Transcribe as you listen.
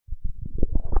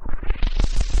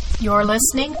You're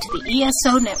listening to the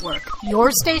ESO Network, your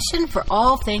station for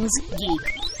all things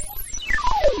geek.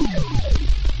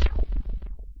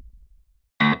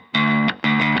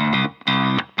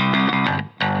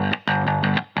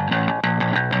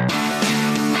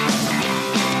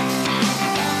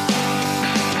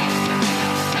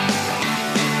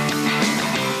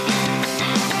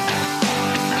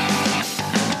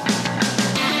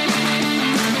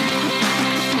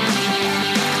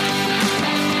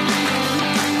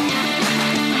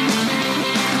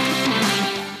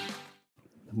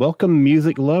 Welcome,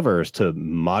 music lovers, to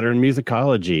Modern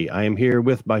Musicology. I am here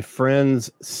with my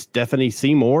friends Stephanie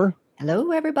Seymour.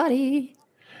 Hello, everybody.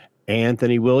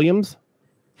 Anthony Williams.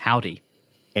 Howdy.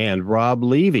 And Rob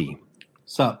Levy.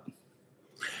 Sup?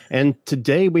 And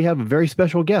today we have a very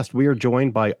special guest. We are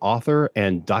joined by author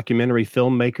and documentary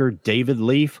filmmaker David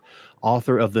Leaf,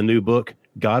 author of the new book,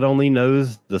 God Only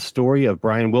Knows the Story of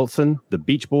Brian Wilson, the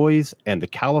Beach Boys, and the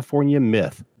California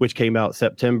Myth, which came out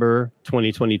September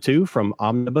 2022 from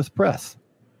Omnibus Press.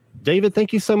 David,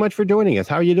 thank you so much for joining us.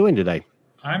 How are you doing today?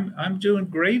 I'm doing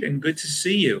great and good to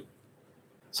see you.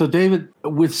 So, David,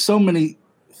 with so many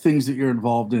things that you're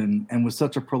involved in and with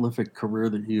such a prolific career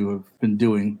that you have been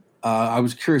doing, I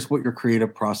was curious what your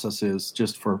creative process is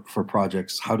just for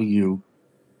projects. How do you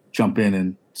jump in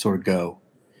and sort of go?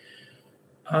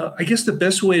 I guess the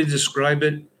best way to describe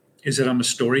it is that I'm a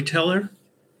storyteller.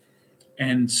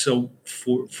 And so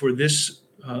for this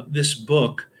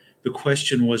book, the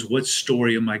question was, what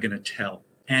story am I going to tell?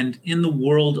 And in the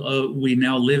world we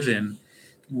now live in,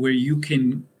 where you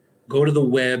can go to the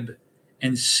web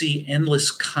and see endless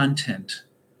content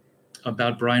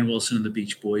about Brian Wilson and the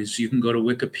Beach Boys, you can go to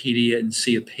Wikipedia and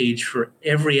see a page for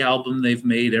every album they've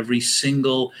made, every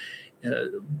single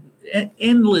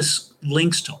endless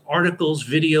links to articles,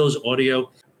 videos,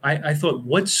 audio. I thought,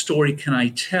 what story can I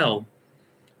tell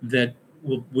that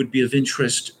would be of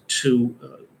interest to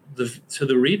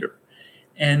the reader?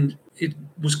 And it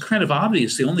was kind of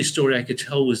obvious. The only story I could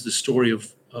tell was the story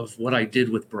of what I did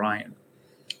with Brian,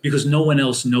 because no one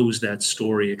else knows that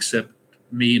story except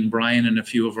me and Brian and a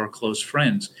few of our close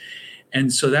friends.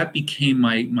 And so that became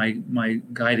my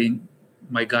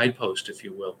guidepost, if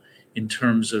you will, in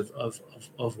terms of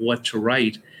what to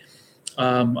write.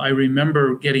 I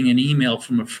remember getting an email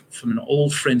from an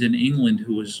old friend in England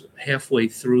who was halfway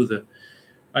through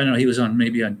he was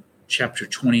maybe on chapter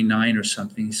 29 or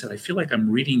something. He said, I feel like I'm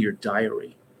reading your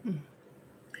diary.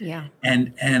 Yeah.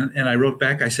 And I wrote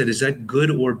back, I said, is that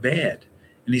good or bad?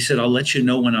 And he said, I'll let you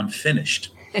know when I'm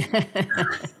finished.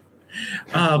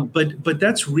 But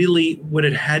that's really what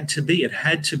it had to be. It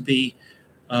had to be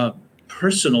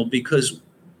personal because,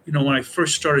 when I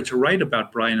first started to write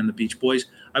about Brian and the Beach Boys,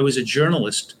 I was a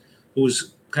journalist who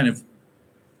was kind of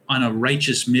on a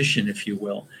righteous mission, if you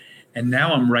will. And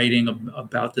now I'm writing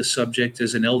about the subject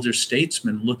as an elder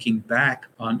statesman, looking back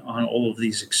on all of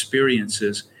these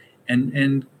experiences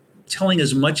and telling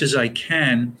as much as I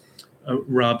can,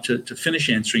 Rob, to finish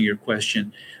answering your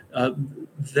question,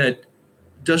 that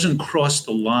doesn't cross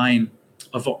the line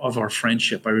of our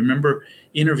friendship. I remember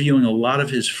interviewing a lot of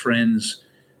his friends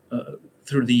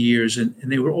through the years, and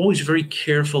they were always very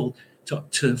careful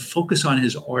to focus on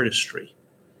his artistry.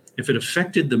 If it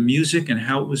affected the music and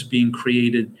how it was being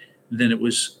created, then it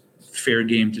was fair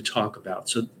game to talk about.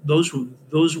 So those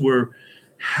were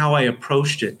how I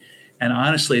approached it. And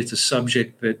honestly, it's a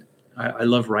subject that I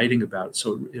love writing about.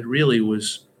 So it really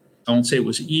was, I won't say it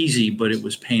was easy, but it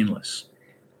was painless.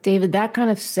 David, that kind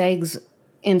of segs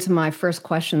into my first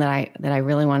question that I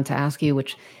really wanted to ask you,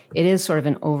 which it is sort of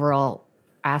an overall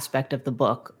aspect of the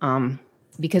book,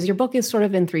 because your book is sort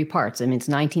of in three parts. I mean, it's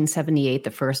 1978, the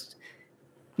first,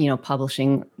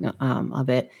 publishing of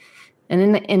it. And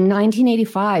in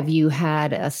 1985, you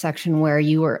had a section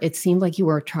where it seemed like you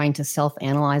were trying to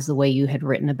self-analyze the way you had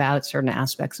written about certain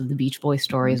aspects of the Beach Boys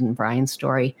stories and Brian's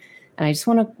story. And I just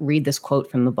want to read this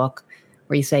quote from the book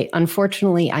where you say,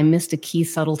 unfortunately, I missed a key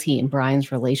subtlety in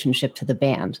Brian's relationship to the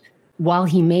band. While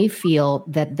he may feel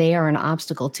that they are an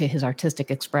obstacle to his artistic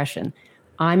expression,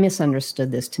 I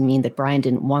misunderstood this to mean that Brian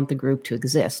didn't want the group to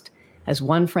exist. As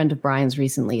one friend of Brian's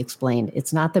recently explained,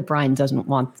 it's not that Brian doesn't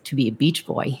want to be a Beach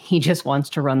Boy. He just wants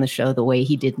to run the show the way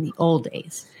he did in the old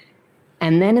days.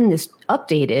 And then in this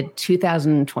updated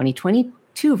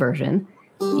 2022 version,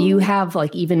 you have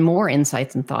even more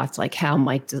insights and thoughts, like how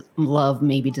Mike Love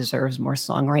maybe deserves more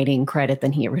songwriting credit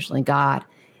than he originally got,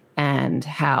 and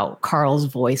how Carl's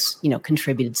voice,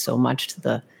 contributed so much to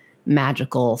the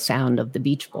magical sound of the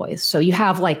Beach Boys. So you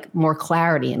have more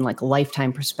clarity and a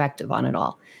lifetime perspective on it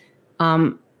all.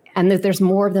 And that there's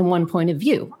more than one point of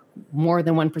view, more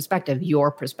than one perspective.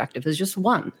 Your perspective is just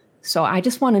one. So I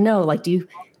just want to know, like, do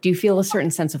you feel a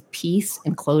certain sense of peace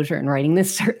and closure in writing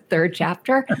this third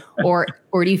chapter? Or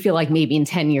do you feel like maybe in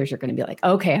 10 years you're going to be like,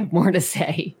 okay, I have more to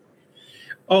say?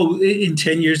 Oh, in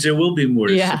 10 years, there will be more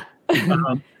to say.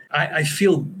 I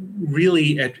feel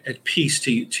really at peace,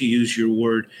 to use your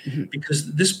word,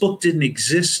 because this book didn't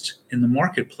exist in the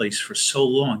marketplace for so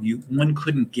long. One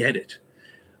couldn't get it.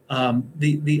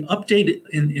 The update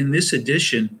in this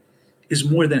edition is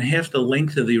more than half the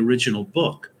length of the original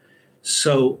book.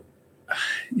 So,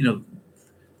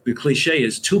 the cliche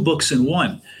is 2 books in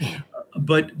one.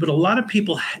 But a lot of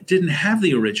people didn't have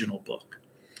the original book.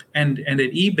 And at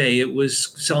eBay, it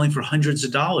was selling for hundreds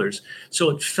of dollars. So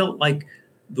it felt like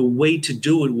the way to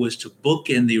do it was to book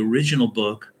in the original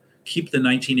book, keep the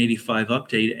 1985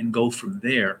 update, and go from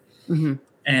there.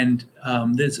 And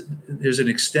there's an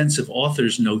extensive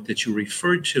author's note that you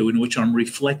referred to in which I'm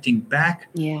reflecting back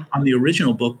on the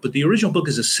original book, but the original book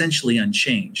is essentially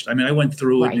unchanged. I mean, I went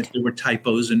through it, and if there were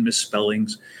typos and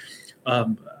misspellings,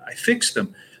 I fixed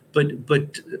them.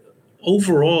 But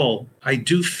overall, I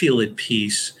do feel at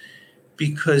peace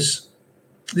because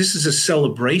this is a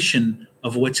celebration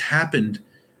of what's happened.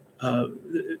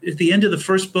 At the end of the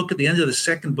first book, at the end of the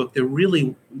second book, there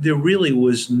really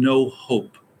was no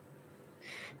hope.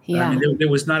 I mean, there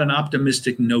was not an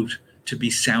optimistic note to be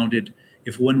sounded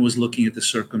if one was looking at the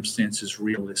circumstances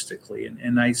realistically.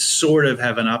 And I sort of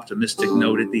have an optimistic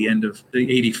note at the end of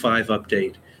the 85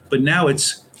 update. But now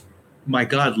it's, my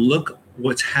God, look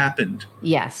what's happened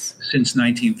since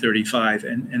 1935.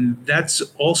 And that's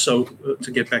also,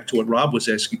 to get back to what Rob was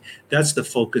asking, that's the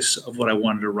focus of what I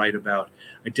wanted to write about.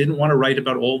 I didn't want to write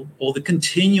about all the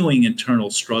continuing internal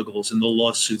struggles and the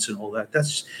lawsuits and all that.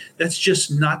 That's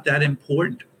just not that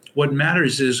important. What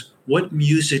matters is, what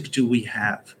music do we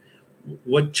have?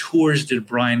 What tours did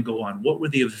Brian go on? What were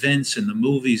the events and the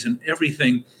movies and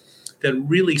everything that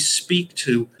really speak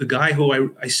to the guy who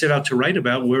I set out to write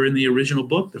about? Where in the original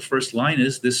book, the first line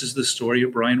is, "This is the story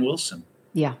of Brian Wilson."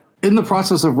 Yeah. In the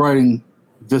process of writing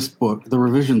this book, the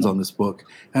revisions on this book,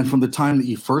 and from the time that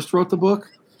you first wrote the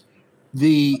book,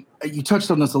 you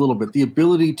touched on this a little bit, the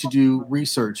ability to do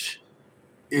research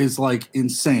is like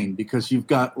insane because you've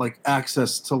got like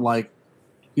access to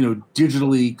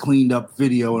digitally cleaned up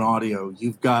video and audio.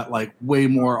 You've got like way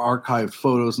more archived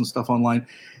photos and stuff online.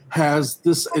 Has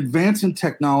this advance in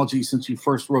technology since you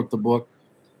first wrote the book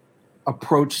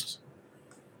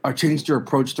changed your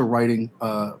approach to writing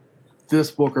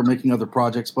this book or making other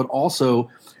projects? But also,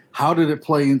 how did it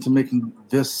play into making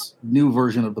this new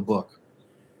version of the book?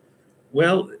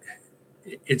 Well,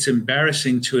 it's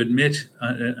embarrassing to admit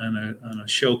on a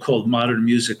show called Modern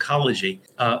Musicology,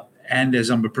 and as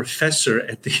I'm a professor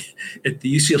at the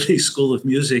UCLA School of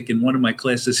Music, and one of my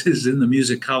classes is in the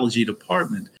musicology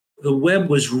department, the web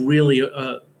was really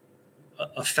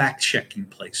a fact-checking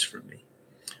place for me,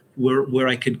 where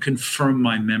I could confirm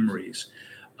my memories.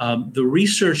 The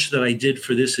research that I did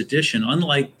for this edition,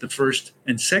 unlike the first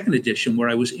and second edition, where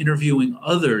I was interviewing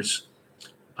others,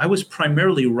 I was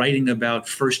primarily writing about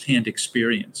firsthand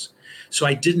experience. So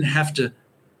I didn't have to,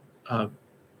 who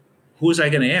was I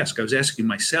going to ask? I was asking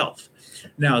myself.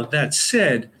 Now, that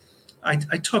said, I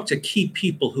talked to key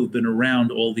people who've been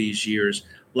around all these years,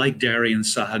 like Darian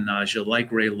Sahanaja,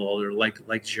 like Ray Lawler,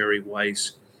 like Jerry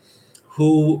Weiss,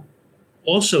 who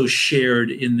also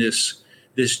shared in this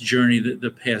journey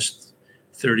the past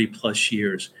 30 plus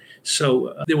years.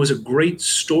 So there was a great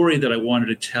story that I wanted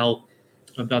to tell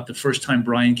about the first time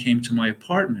Brian came to my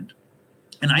apartment.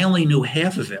 And I only knew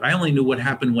half of it. I only knew what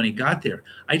happened when he got there.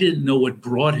 I didn't know what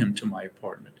brought him to my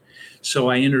apartment. So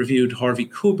I interviewed Harvey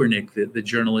Kubernik, the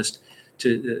journalist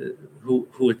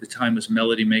who at the time was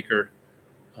Melody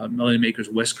Maker's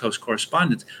West Coast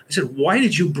correspondent. I said, "Why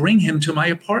did you bring him to my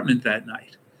apartment that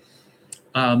night?"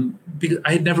 Because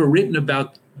I had never written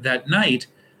about that night,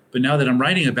 but now that I'm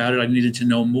writing about it, I needed to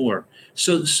know more.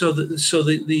 So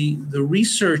the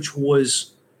research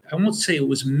was, I won't say it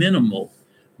was minimal,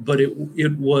 but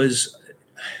it was,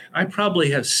 I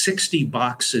probably have 60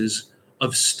 boxes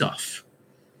of stuff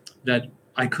that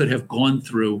I could have gone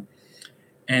through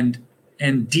and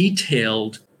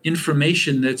detailed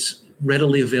information that's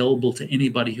readily available to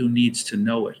anybody who needs to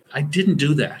know it. I didn't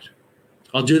do that.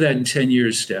 I'll do that in 10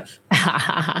 years, Steph.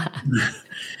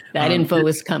 That info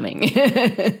is coming.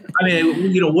 I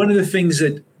mean, one of the things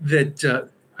that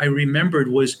I remembered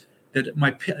was that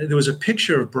there was a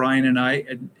picture of Brian and I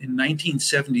in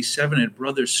 1977 at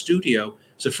Brothers Studio.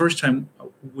 It's the first time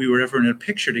we were ever in a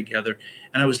picture together,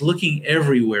 and I was looking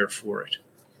everywhere for it.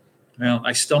 Well,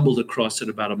 I stumbled across it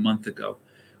about a month ago,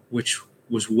 which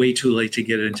was way too late to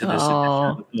get into this edition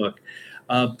of the book.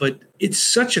 But it's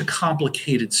such a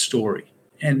complicated story.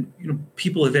 And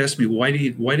people have asked me, why did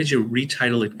you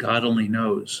retitle it God Only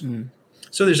Knows?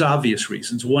 So there's obvious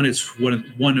reasons. One, it's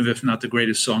one of, if not the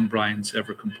greatest song Brian's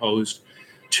ever composed.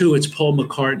 Two, it's Paul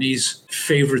McCartney's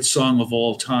favorite song of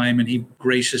all time, and he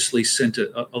graciously sent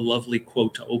a lovely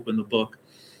quote to open the book.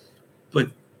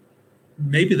 But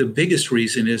maybe the biggest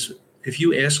reason is, if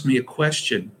you ask me a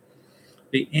question,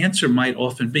 the answer might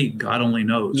often be God only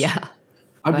knows. Yeah.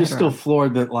 I'm just still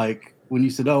floored that, like, when you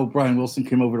said, "Oh, Brian Wilson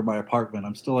came over to my apartment,"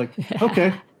 I'm still like,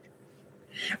 okay.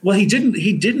 Well, he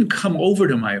didn't come over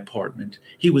to my apartment.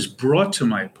 He was brought to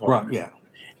my apartment. Right, yeah.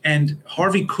 And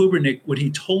Harvey Kubernik, when he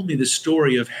told me the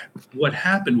story of what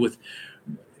happened with,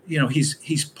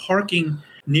 he's parking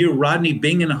near Rodney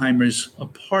Bingenheimer's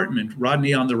apartment,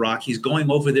 Rodney on the Rock. He's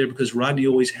going over there because Rodney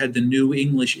always had the new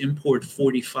English import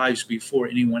 45s before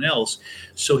anyone else.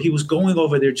 So he was going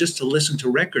over there just to listen to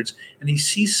records. And he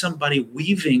sees somebody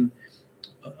weaving,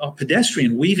 a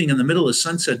pedestrian weaving in the middle of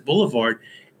Sunset Boulevard.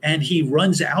 And he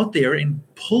runs out there and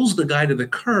pulls the guy to the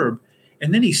curb.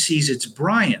 And then he sees it's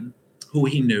Brian, who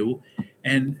he knew.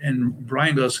 And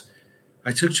Brian goes,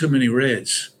 "I took too many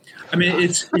Reds." I mean,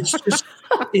 it's just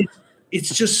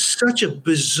it's just such a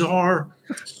bizarre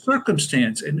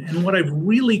circumstance. And what I've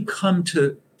really come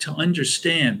to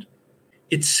understand,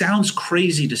 it sounds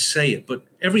crazy to say it, but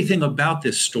everything about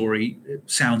this story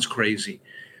sounds crazy.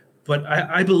 But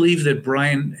I believe that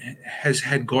Brian has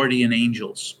had guardian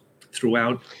angels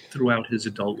throughout his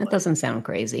adult life. That doesn't sound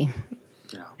crazy.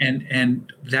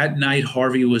 And that night,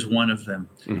 Harvey was one of them.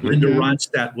 Mm-hmm. Linda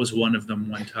Ronstadt was one of them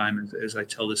one time, as I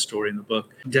tell this story in the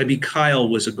book. Debbie Kyle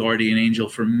was a guardian angel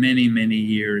for many, many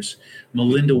years.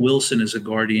 Melinda Wilson is a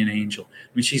guardian angel. I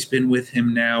mean, she's been with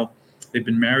him now. They've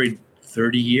been married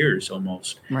 30 years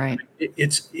almost. Right.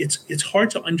 It's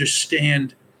hard to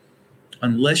understand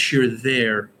unless you're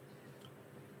there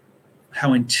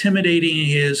how intimidating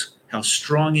he is, how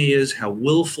strong he is, how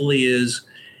willful he is,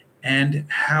 and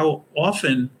how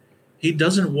often he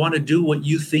doesn't want to do what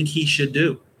you think he should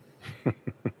do.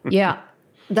 Yeah,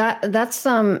 that's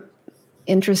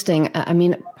interesting. I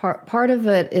mean, part of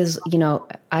it is,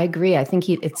 I agree. I think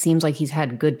it seems like he's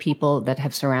had good people that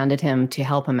have surrounded him to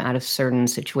help him out of certain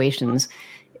situations,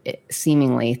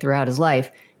 seemingly throughout his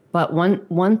life. But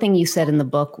one thing you said in the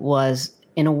book was,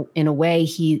 in a way,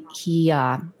 he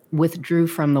withdrew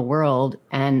from the world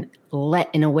and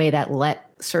let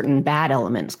certain bad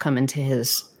elements come into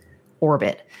his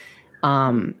orbit.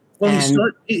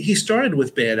 He started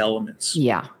with bad elements.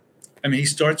 Yeah. I mean, he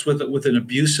starts with an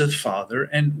abusive father,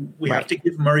 and we have to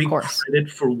give Murray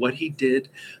credit for what he did.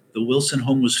 The Wilson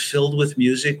home was filled with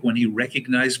music. When he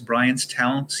recognized Brian's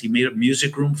talents, he made a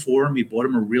music room for him. He bought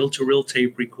him a reel-to-reel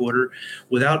tape recorder.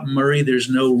 Without Murray, there's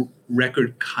no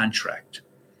record contract.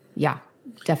 Yeah,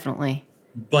 definitely.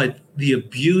 But the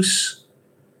abuse,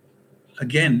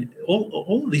 again,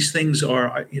 all of these things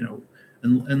are,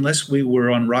 unless we were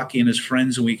on Rocky and His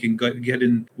Friends and we can get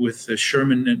in with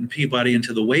Sherman and Peabody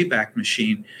into the Wayback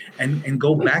Machine and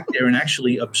go back there and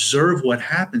actually observe what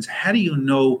happens, how do you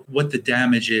know what the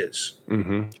damage is?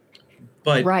 Mm-hmm.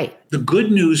 But the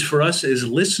good news for us as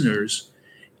listeners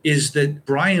is that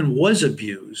Brian was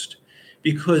abused,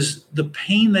 because the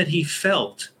pain that he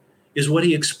felt is what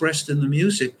he expressed in the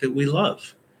music that we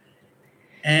love.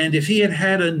 And if he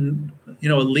had a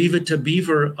Leave It to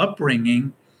Beaver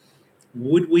upbringing,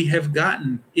 would we have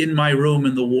gotten In My Room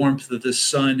in the Warmth of the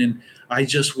Sun and I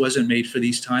Just Wasn't Made for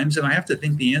These Times? And I have to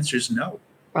think the answer is no.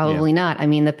 Probably not. I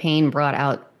mean, the pain brought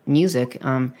out music.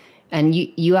 And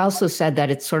you also said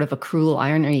that it's sort of a cruel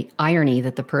irony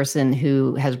that the person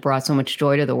who has brought so much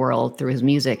joy to the world through his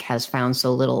music has found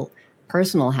so little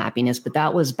personal happiness. But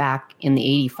that was back in the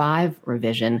 85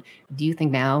 revision. Do you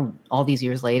think now, all these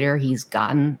years later, he's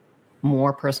gotten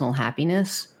more personal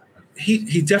happiness?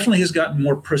 He definitely has gotten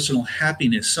more personal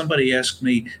happiness. Somebody asked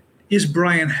me, is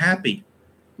Brian happy?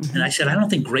 Mm-hmm. And I said, I don't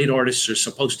think great artists are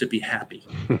supposed to be happy.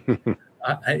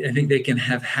 I think they can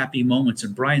have happy moments.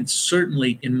 And Brian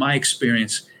certainly, in my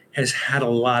experience, has had a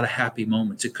lot of happy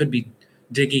moments. It could be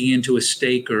digging into a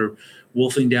steak or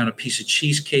wolfing down a piece of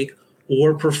cheesecake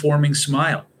or performing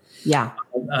Smile. Yeah.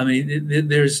 I mean,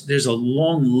 there's a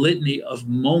long litany of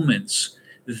moments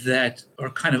that are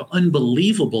kind of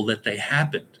unbelievable that they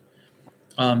happened.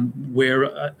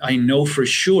 Where I know for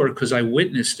sure, because I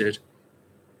witnessed it,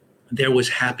 there was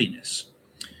happiness.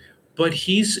 But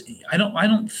I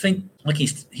don't think, like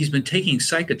he's been taking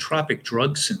psychotropic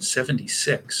drugs since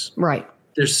 76. Right.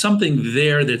 There's something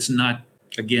there that's not,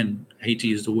 again, I hate to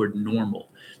use the word normal.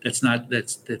 That's not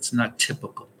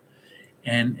typical.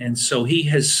 And so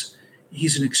he's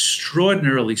an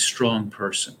extraordinarily strong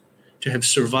person to have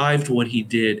survived what he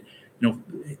did.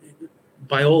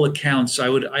 by all accounts, I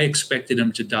expected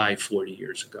him to die 40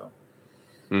 years ago.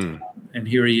 And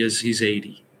here he is, he's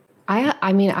 80.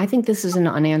 I mean, I think this is an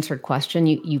unanswered question.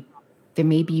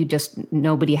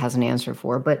 Nobody has an answer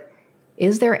for, but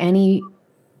is there any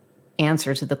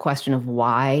answer to the question of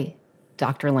why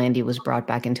Dr. Landy was brought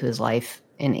back into his life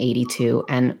in 82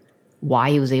 and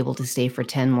why he was able to stay for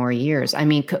 10 more years? I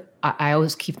mean, I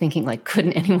always keep thinking, like,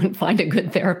 couldn't anyone find a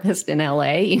good therapist in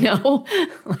LA, you know?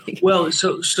 Well,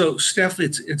 so Steph,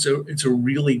 it's a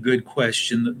really good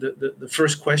question. The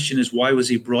first question is, why was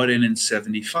he brought in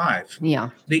 75? Yeah.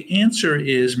 The answer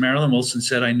is Marilyn Wilson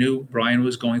said, I knew Brian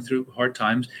was going through hard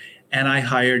times, and I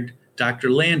hired Dr.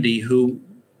 Landy, who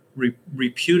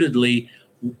reputedly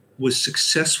was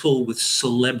successful with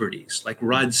celebrities, like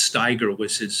Rod Steiger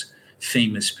was his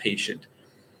famous patient.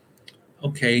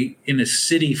 Okay, in a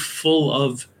city full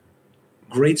of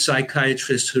great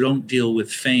psychiatrists who don't deal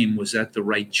with fame, was that the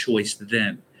right choice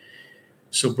then?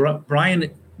 So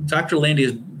Brian, Dr. Landy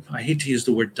is, I hate to use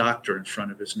the word doctor in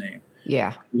front of his name.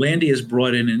 Yeah. Landy is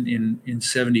brought in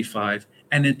 75,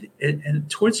 and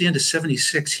towards the end of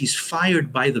 76, he's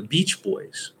fired by the Beach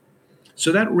Boys.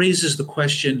 So that raises the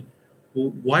question,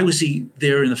 well, why was he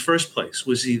there in the first place?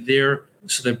 Was he there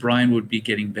so that Brian would be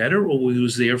getting better, or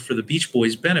was he there for the Beach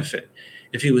Boys' benefit?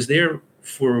 If he was there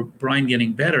for Brian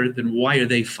getting better, then why are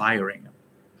they firing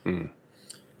him?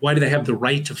 Why do they have the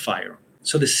right to fire him?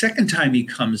 So the second time he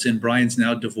comes in, Brian's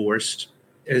now divorced,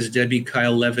 as Debbie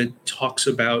Kyle Levitt talks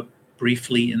about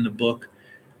briefly in the book,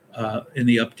 in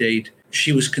the update.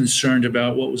 She was concerned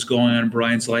about what was going on in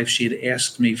Brian's life. She had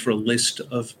asked me for a list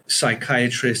of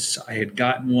psychiatrists. I had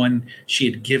gotten one. She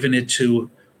had given it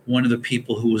to one of the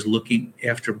people who was looking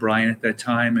after Brian at that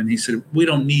time. And he said, we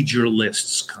don't need your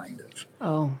lists, kind of.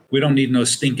 Oh. We don't need no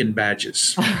stinking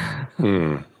badges.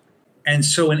 And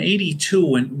so in 82,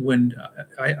 when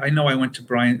I know we went to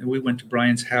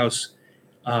Brian's house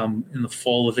in the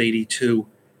fall of 82,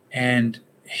 and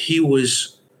he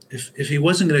was, if he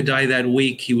wasn't going to die that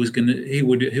week, it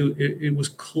was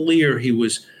clear he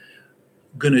was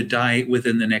going to die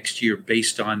within the next year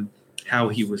based on how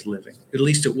he was living. At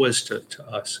least it was to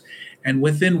us. And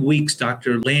within weeks,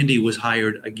 Dr. Landy was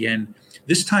hired again,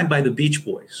 this time by the Beach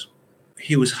Boys.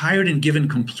 He was hired and given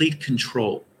complete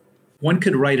control. One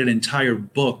could write an entire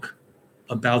book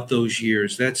about those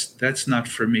years. That's not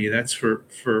for me. That's for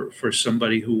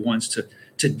somebody who wants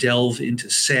to delve into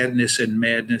sadness and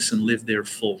madness and live there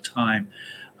full time.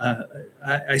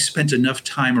 I spent enough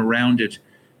time around it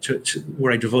to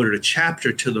where I devoted a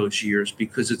chapter to those years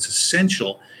because it's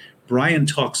essential. Brian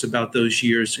talks about those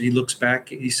years. He looks back.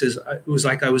 He says, it was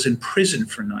like I was in prison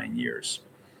for 9 years.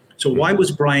 So why was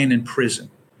Brian in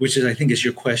prison? Which is, I think, is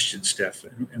your question, Steph.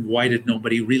 And why did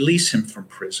nobody release him from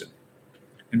prison?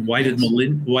 And why did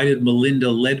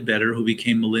Melinda Ledbetter, who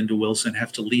became Melinda Wilson,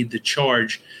 have to lead the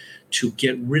charge to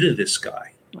get rid of this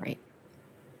guy? Right.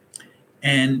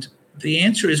 And the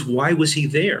answer is, why was he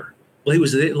there? Well,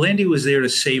 Landy was there to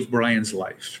save Brian's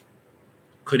life.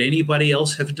 Could anybody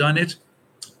else have done it?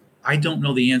 I don't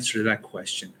know the answer to that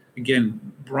question.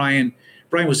 Again, Brian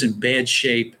was in bad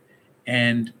shape,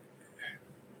 and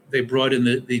they brought in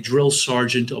the drill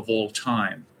sergeant of all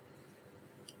time.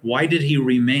 Why did he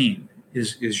remain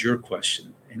is your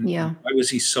question. And why was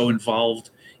he so involved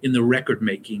in the record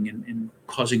making and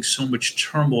causing so much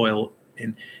turmoil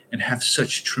and have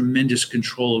such tremendous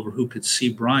control over who could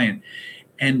see Brian?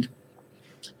 And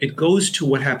it goes to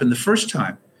what happened the first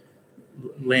time.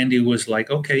 Landy was like,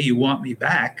 okay, you want me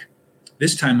back.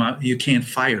 This time you can't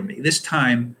fire me. This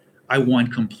time I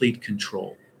want complete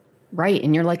control. Right.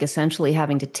 And you're like essentially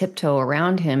having to tiptoe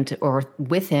around him or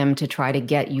with him to try to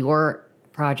get your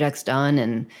projects done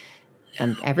and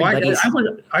everybody's.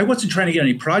 Well, I wasn't trying to get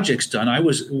any projects done. I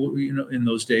was, in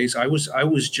those days, I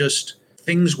was just,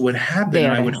 things would happen.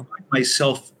 And I would find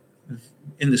myself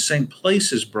in the same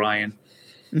place as Brian.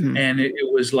 Mm-hmm. And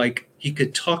it was like he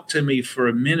could talk to me for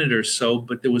a minute or so,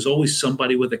 but there was always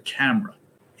somebody with a camera.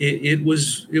 It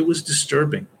was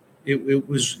disturbing. It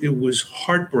was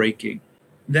heartbreaking.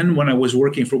 Then when I was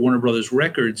working for Warner Brothers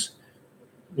Records,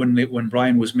 when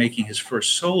Brian was making his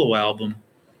first solo album,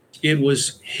 it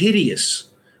was hideous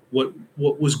what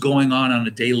was going on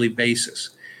a daily basis.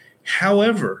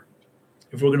 However,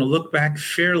 if we're going to look back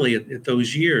fairly at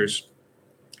those years,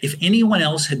 if anyone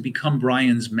else had become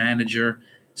Brian's manager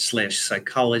 /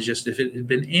 psychologist, if it had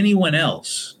been anyone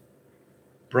else,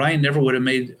 Brian never would have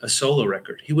made a solo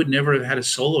record. He would never have had a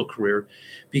solo career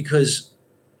because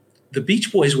the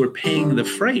Beach Boys were paying the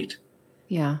freight.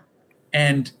 Yeah.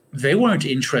 And they weren't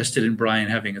interested in Brian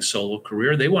having a solo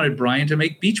career. They wanted Brian to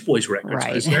make Beach Boys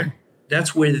records. Right.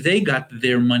 That's where they got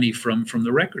their money from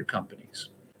the record companies.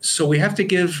 so we have to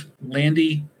give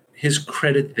Landy his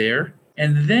credit there.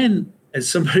 And then, as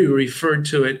somebody referred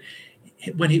to it,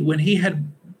 when he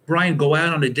had Brian go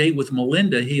out on a date with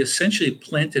Melinda, he essentially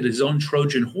planted his own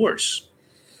Trojan horse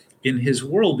in his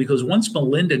world, because once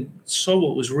Melinda saw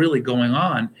what was really going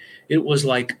on, it was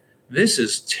like, this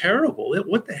is terrible.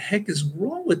 What the heck is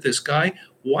wrong with this guy?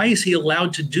 Why is he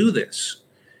allowed to do this?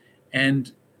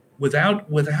 And without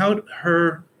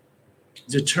her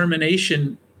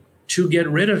determination to get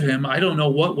rid of him, I don't know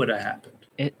what would have happened.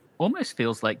 It almost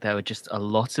feels like there were just a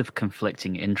lot of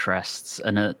conflicting interests.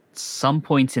 And at some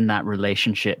point in that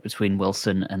relationship between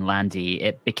Wilson and Landy,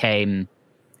 it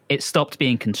stopped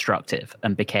being constructive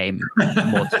and became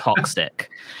more toxic,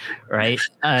 right?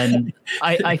 And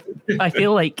I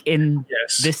feel like in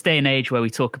this day and age where we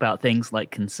talk about things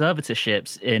like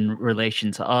conservatorships in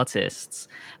relation to artists,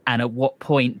 and at what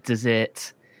point does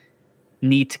it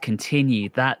need to continue,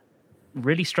 that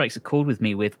really strikes a chord with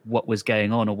me with what was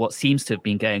going on, or what seems to have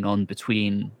been going on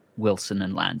between Wilson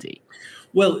and Landy.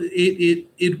 Well,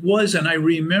 it was, and I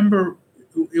remember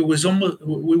it was almost,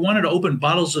 we wanted to open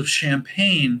bottles of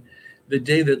champagne the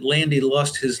day that Landy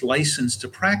lost his license to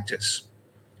practice.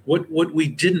 What we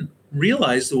didn't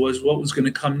realize was what was going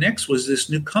to come next was this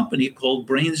new company called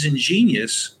Brains and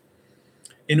Genius,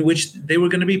 in which they were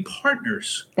going to be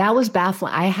partners. That was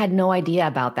baffling. I had no idea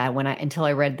about that until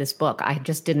I read this book. I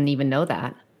just didn't even know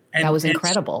that. That was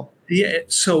incredible.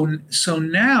 So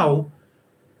now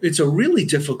it's a really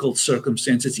difficult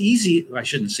circumstance. It's easy. I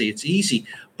shouldn't say it's easy,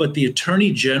 but the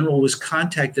Attorney General was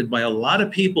contacted by a lot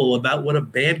of people about what a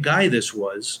bad guy this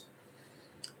was,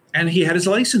 and he had his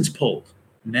license pulled.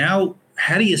 Now,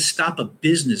 how do you stop a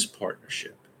business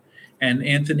partnership? And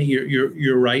Anthony,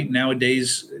 you're right.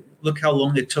 Nowadays, look how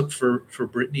long it took for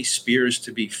Britney Spears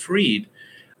to be freed.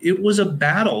 It was a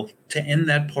battle to end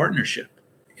that partnership.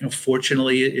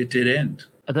 Fortunately, it did end.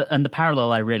 And the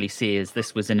parallel I really see is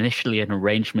this was initially an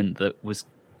arrangement that was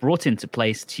brought into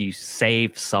place to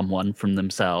save someone from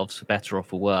themselves, for better or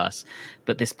for worse.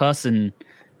 But this person,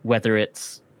 whether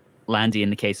it's Landy in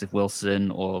the case of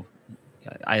Wilson, or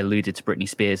I alluded to Britney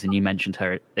Spears and you mentioned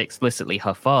her explicitly,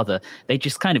 her father, they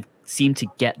just kind of seem to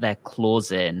get their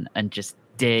claws in and just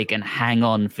dig and hang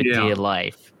on for dear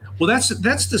life. Well, that's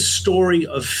the story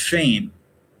of fame.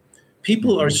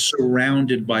 People are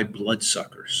surrounded by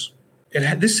bloodsuckers.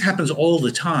 This happens all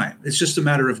the time. It's just a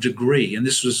matter of degree, and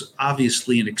this was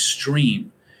obviously an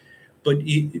extreme. But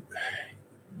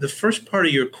the first part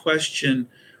of your question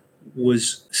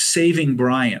was saving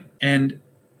Brian. And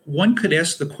one could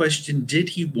ask the question, did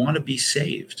he want to be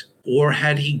saved? Or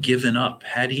had he given up?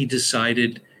 Had he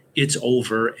decided it's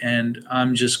over and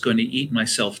I'm just going to eat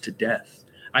myself to death?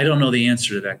 I don't know the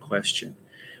answer to that question.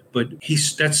 But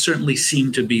that certainly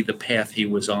seemed to be the path he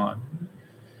was on.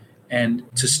 And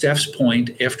to Steph's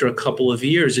point, after a couple of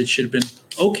years, it should have been,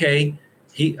 okay,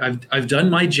 I've done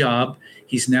my job.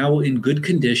 He's now in good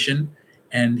condition,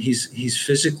 and he's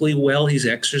physically well. He's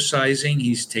exercising.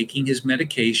 He's taking his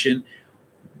medication.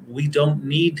 We don't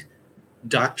need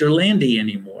Dr. Landy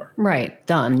anymore. Right.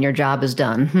 Done. Your job is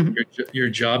done. Your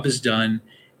job is done.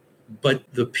 But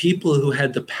the people who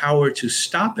had the power to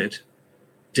stop it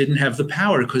didn't have the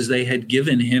power because they had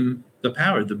given him the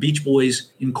power. The Beach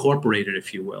Boys Incorporated,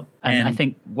 if you will. And I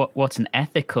think what an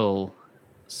ethical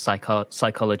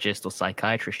psychologist or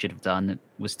psychiatrist should have done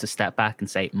was to step back and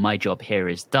say, my job here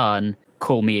is done.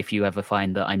 Call me if you ever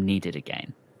find that I'm needed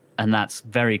again. And that's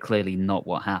very clearly not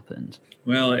what happened.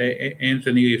 Well,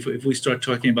 Anthony, if we start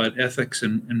talking about ethics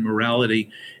and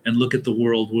morality and look at the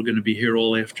world, we're going to be here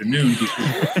all afternoon.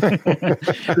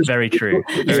 Very true.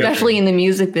 Especially in the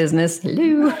music business.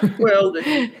 Hello. Well,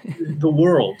 the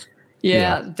world.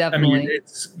 Yeah, definitely. I mean,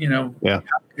 it's,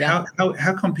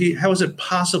 how is it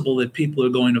possible that people are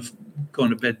going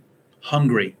to bed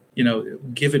hungry,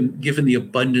 given the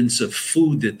abundance of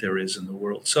food that there is in the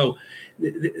world? So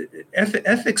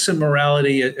ethics and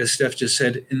morality, as Steph just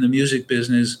said, in the music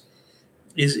business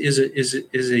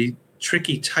is a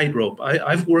tricky tightrope.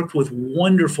 I've worked with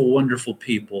wonderful, wonderful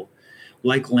people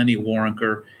like Lenny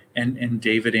Waronker and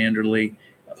David Anderle,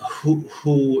 who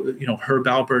Herb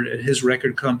Alpert at his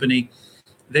record company.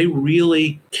 They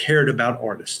really cared about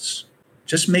artists.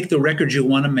 Just make the record you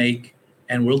want to make,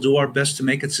 and we'll do our best to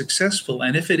make it successful.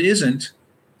 And if it isn't,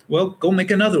 well, go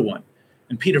make another one.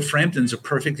 And Peter Frampton's a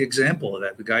perfect example of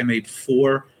that. The guy made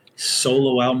 4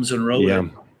 solo albums in a row,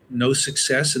 no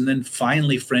success, and then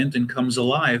finally Frampton comes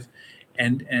alive,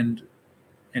 and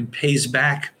pays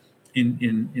back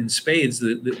in spades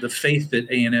the faith that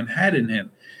A&M had in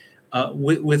him.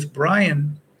 With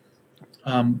Brian,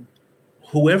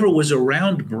 whoever was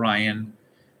around Brian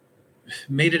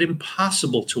made it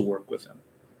impossible to work with him.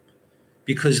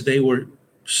 because they were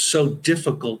so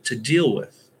difficult to deal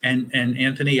with. And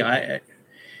Anthony, the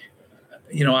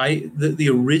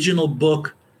original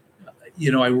book,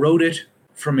 I wrote it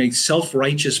from a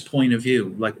self-righteous point of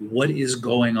view, like what is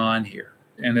going on here?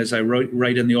 And as I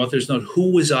write in the author's note,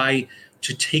 who was I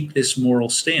to take this moral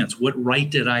stance? What right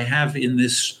did I have in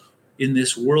this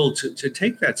world to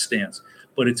take that stance?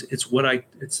 But it's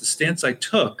the stance I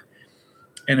took,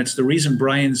 and it's the reason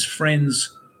Brian's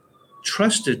friends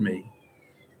trusted me,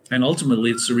 and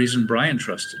ultimately it's the reason Brian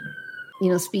trusted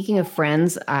me. Speaking of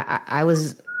friends, I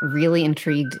was really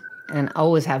intrigued, and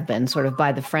always have been, sort of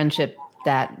by the friendship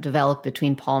that developed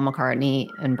between Paul McCartney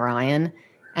and Brian,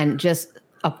 and just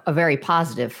a very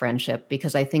positive friendship,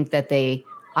 because I think that they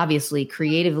obviously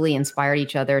creatively inspired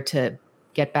each other to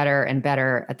get better and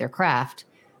better at their craft.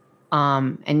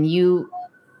 And you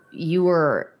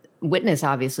were witness,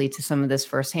 obviously, to some of this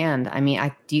firsthand. I mean,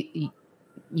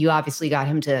 you obviously got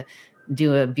him to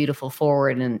do a beautiful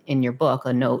foreword in your book,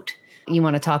 a note. You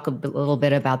want to talk a little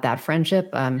bit about that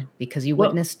friendship, because you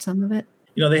witnessed some of it?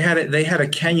 They had a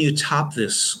can you top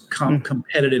this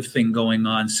competitive thing going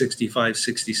on, 65,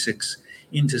 66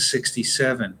 into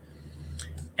 67.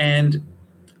 And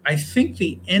I think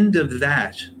the end of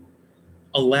that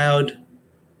allowed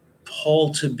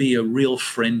Paul to be a real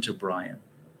friend to Brian.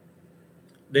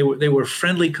 They were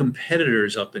friendly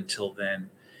competitors up until then,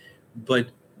 but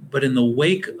in the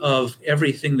wake of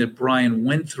everything that Brian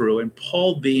went through, and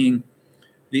Paul being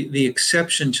the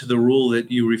exception to the rule that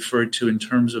you referred to in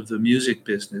terms of the music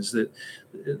business, that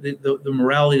the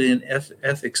morality and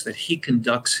ethics that he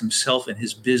conducts himself in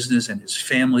his business and his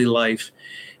family life,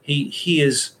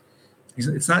 it's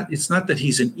not that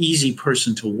he's an easy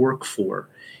person to work for.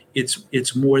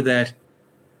 It's more that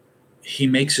he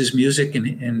makes his music,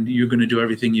 and you're going to do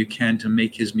everything you can to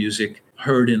make his music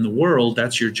heard in the world.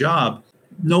 That's your job.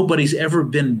 Nobody's ever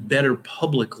been better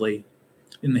publicly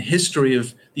in the history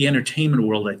of the entertainment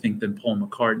world, I think, than Paul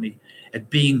McCartney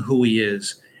at being who he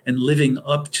is and living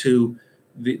up to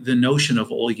the notion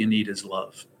of all you need is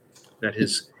love that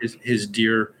his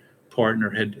dear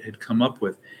partner had come up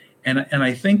with. And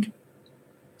I think,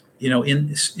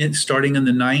 in starting in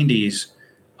the 90s,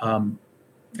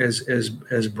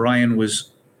 as Brian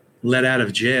was let out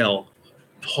of jail,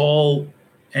 Paul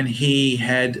and he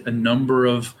had a number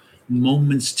of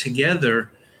moments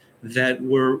together that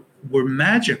were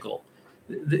magical.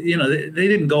 They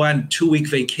didn't go on 2-week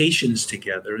vacations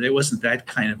together. There wasn't that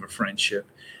kind of a friendship.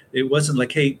 It wasn't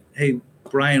like, hey,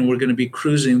 Brian, we're going to be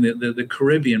cruising the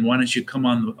Caribbean. Why don't you come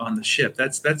on the ship?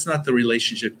 That's not the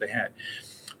relationship they had.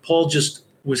 Paul just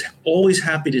was always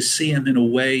happy to see him in a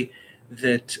way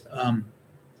that,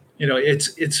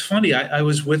 it's funny. I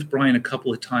was with Brian a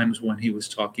couple of times when he was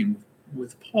talking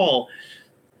with Paul.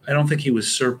 I don't think he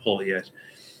was Sir Paul yet,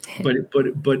 but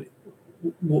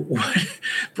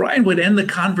Brian would end the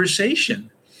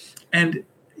conversation, and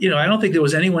I don't think there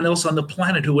was anyone else on the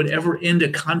planet who would ever end a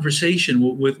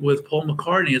conversation with Paul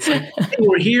McCartney. It's like, hey,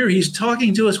 we're here, he's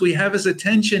talking to us, we have his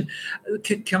attention.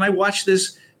 Can I watch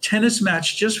this tennis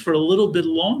match just for a little bit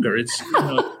longer? It's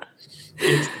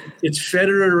it's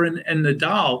Federer and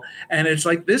Nadal, and it's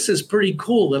like, this is pretty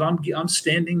cool that I'm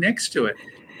standing next to it.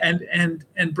 And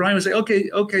Brian was like,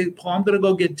 okay, Paul, I'm going to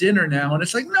go get dinner now. And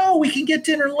it's like, no, we can get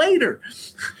dinner later.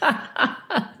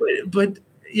 but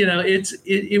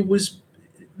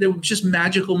there were just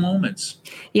magical moments.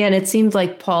 Yeah. And it seemed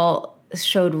like Paul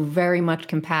showed very much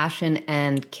compassion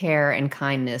and care and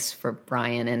kindness for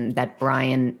Brian, and that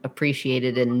Brian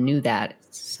appreciated and knew that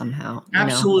somehow.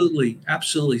 Absolutely.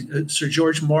 Sir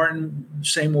George Martin,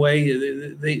 same way.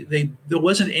 There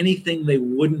wasn't anything they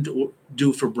wouldn't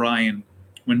do for Brian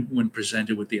when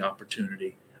presented with the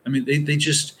opportunity. I mean,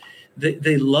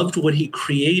 they loved what he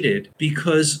created,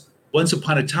 because once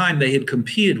upon a time they had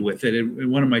competed with it.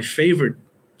 And one of my favorite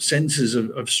sentences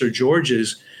of Sir George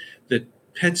is that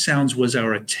Pet Sounds was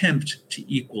our attempt to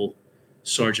equal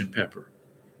Sgt. Pepper,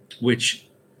 which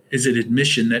is an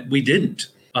admission that we didn't.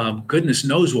 Goodness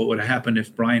knows what would have happened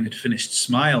if Brian had finished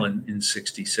Smile in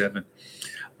 67.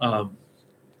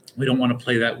 We don't want to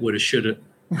play that woulda, shoulda,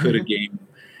 coulda game,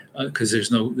 because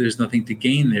there's nothing to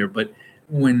gain there. But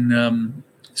when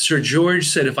Sir George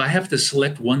said, if I have to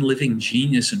select one living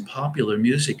genius in popular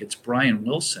music, it's Brian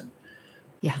Wilson.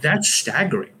 Yeah, that's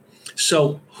staggering.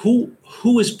 So who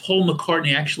is Paul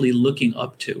McCartney actually looking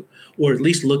up to, or at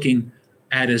least looking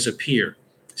at as a peer?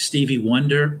 Stevie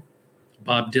Wonder,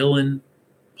 Bob Dylan,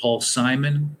 Paul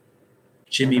Simon,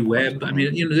 Jimmy Webb. I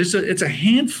mean, it's a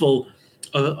handful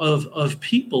of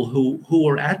people who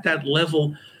are at that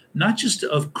level, not just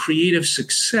of creative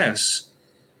success,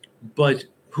 but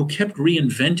who kept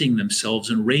reinventing themselves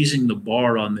and raising the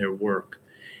bar on their work.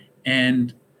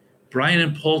 And Brian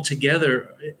and Paul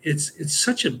together, it's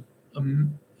such an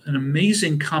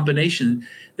amazing combination.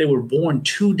 They were born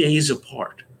 2 days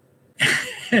apart.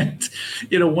 And,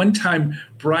 one time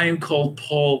Brian called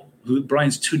Paul,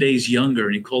 Brian's 2 days younger,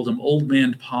 and he called him Old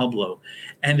Man Pablo.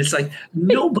 And it's like,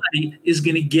 nobody is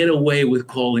going to get away with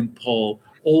calling Paul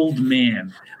Old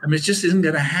Man. I mean, it just isn't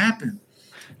going to happen.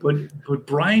 But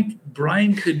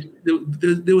Brian could,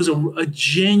 there was a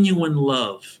genuine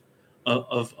love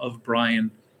of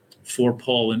Brian for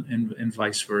Paul and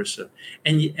vice versa.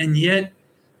 And yet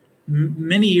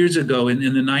many years ago in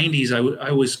the 90s,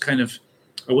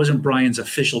 I wasn't Brian's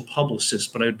official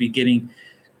publicist, but I would be getting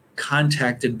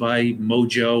contacted by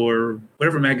Mojo or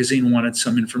whatever magazine wanted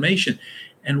some information.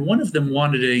 And one of them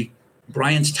wanted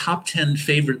Brian's top 10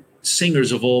 favorite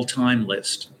singers of all time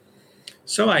list.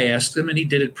 So I asked him, and he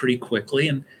did it pretty quickly.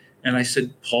 And I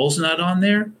said, Paul's not on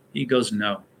there? He goes,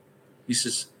 no. He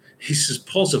says,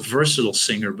 Paul's a versatile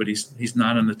singer, but he's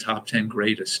not in the top 10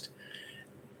 greatest.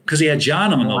 Because he had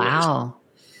John on the list. Wow.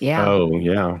 Yeah. Oh,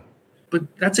 yeah. But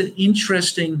that's an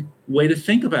interesting way to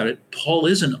think about it. Paul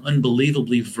is an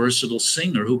unbelievably versatile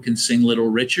singer who can sing Little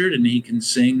Richard, and he can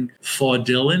sing Thaw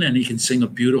Dylan, and he can sing a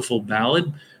beautiful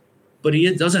ballad. But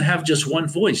he doesn't have just one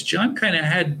voice. John kind of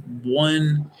had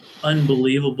one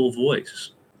unbelievable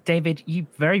voice. David, you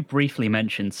very briefly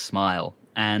mentioned Smile.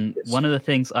 And Yes. One of the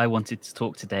things I wanted to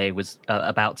talk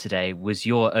about today was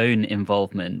your own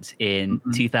involvement in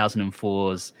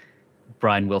 2004's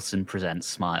Brian Wilson Presents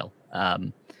Smile.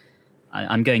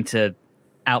 I'm going to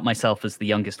out myself as the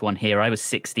youngest one here. I was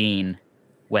 16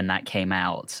 when that came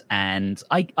out. And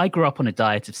I grew up on a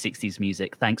diet of 60s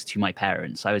music thanks to my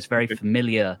parents. I was very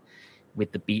familiar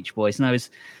with the Beach Boys. And I was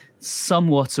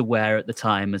somewhat aware at the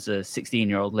time as a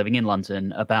 16-year-old living in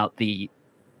London about the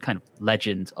kind of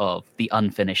legend of the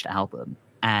unfinished album.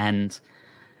 And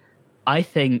I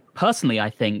think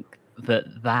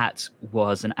that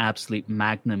was an absolute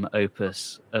magnum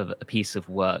opus of a piece of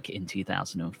work in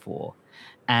 2004.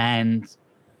 And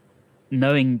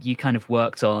knowing you kind of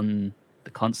worked on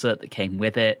the concert that came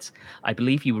with it, I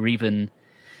believe you were even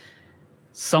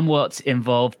somewhat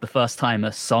involved the first time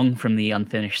a song from the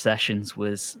unfinished sessions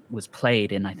was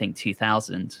played in, I think,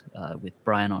 2000 with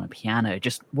Brian on a piano.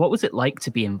 Just what was it like to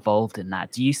be involved in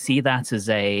that? Do you see that as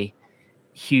a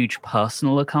huge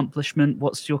personal accomplishment?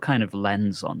 What's your kind of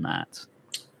lens on that?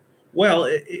 Well,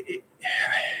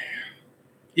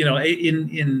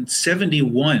 in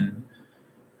 71,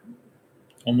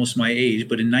 almost my age,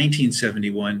 but in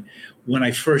 1971, when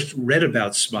I first read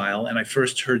about Smile and I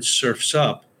first heard Surf's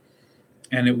Up,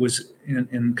 and it was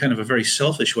in kind of a very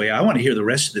selfish way, I want to hear the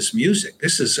rest of this music.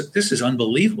 This is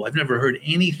unbelievable. I've never heard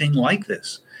anything like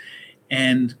this.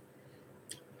 And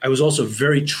I was also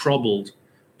very troubled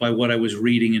by what I was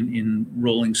reading in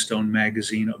Rolling Stone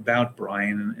magazine about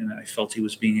Brian, and I felt he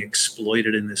was being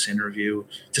exploited in this interview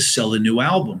to sell a new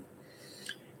album.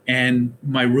 And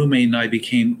my roommate and I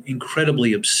became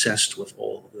incredibly obsessed with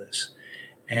all of this.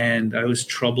 And I was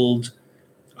troubled.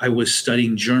 I was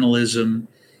studying journalism.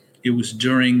 It was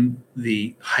during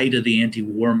the height of the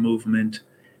anti-war movement,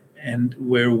 and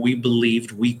where we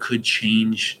believed we could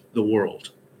change the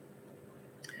world.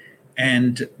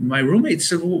 And my roommate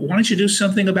said, well, why don't you do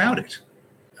something about it?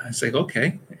 I was like,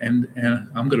 okay. And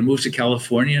I'm going to move to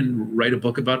California and write a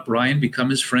book about Brian,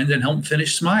 become his friend, and help him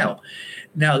finish Smile.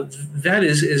 Now, that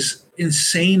is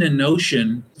insane a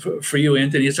notion for you,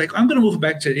 Anthony. It's like, I'm going to move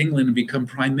back to England and become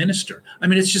prime minister. I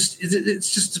mean, it's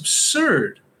just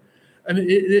absurd. I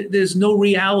mean, there's no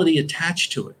reality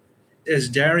attached to it. As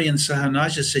Darian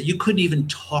Sahanaja said, you couldn't even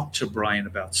talk to Brian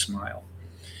about Smile.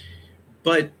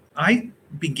 But I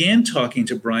began talking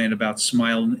to Brian about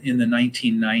Smile in the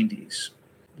 1990s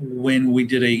when we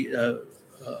did a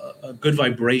Good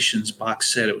Vibrations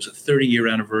box set. It was a 30-year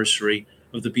anniversary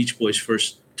of the Beach Boys'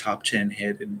 first top 10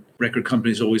 hit, and record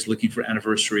companies always looking for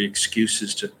anniversary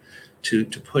excuses to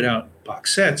put out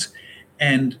box sets.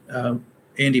 And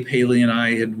Andy Paley and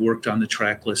I had worked on the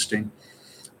track listing,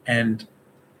 and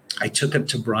I took it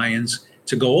to Brian's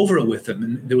to go over it with him.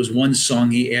 And there was one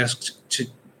song he asked to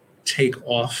take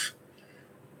off.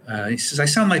 He says, I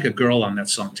sound like a girl on that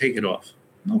song. Take it off.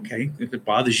 Okay, if it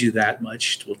bothers you that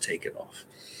much, we'll take it off.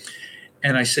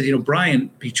 And I said, Brian,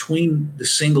 between the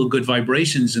single Good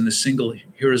Vibrations and the single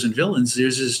Heroes and Villains,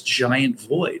 there's this giant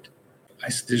void. I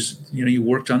said, you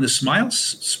worked on the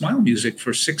Smile music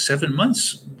for 6-7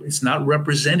 months. It's not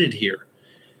represented here.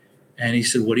 And he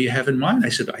said, what do you have in mind? I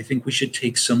said, I think we should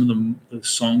take some of the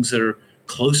songs that are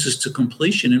closest to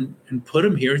completion and put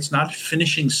them here. It's not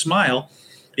finishing Smile.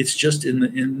 It's just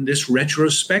in this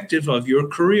retrospective of your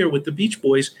career with the Beach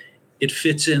Boys, it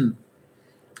fits in.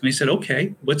 And he said,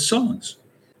 okay, what songs?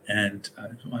 And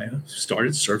I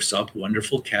started Surf's Up,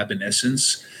 Wonderful,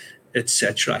 Cabanescence,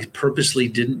 etc. I purposely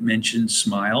didn't mention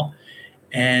Smile.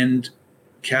 And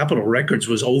Capitol Records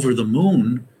was over the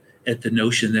moon at the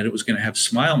notion that it was going to have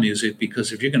Smile music,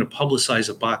 because if you're going to publicize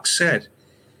a box set,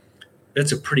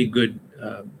 that's a pretty good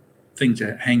thing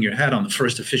to hang your hat on, the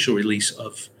first official release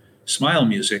of Smile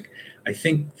music. I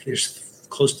think there's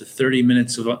close to 30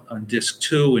 minutes on disc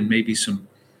 2 and maybe some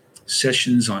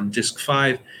sessions on disc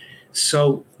 5.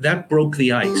 So that broke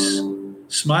the ice.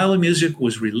 Smile music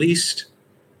was released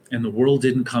and the world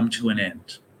didn't come to an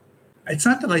end. It's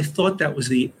not that I thought that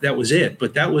was it,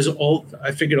 but that was all.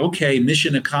 I figured, okay,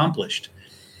 mission accomplished.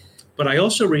 But I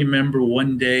also remember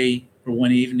one day or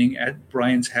one evening at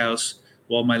Brian's house,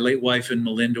 while my late wife and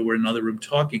Melinda were in another room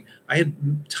talking, I had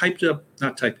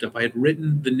I had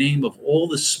written the name of all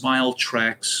the Smile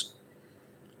tracks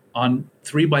on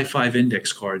 3x5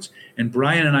 index cards. And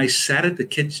Brian and I sat at the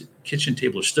kitchen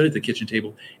table, or stood at the kitchen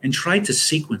table, and tried to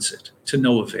sequence it to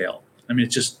no avail. I mean,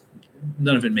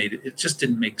 none of it made it. It just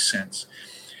didn't make sense.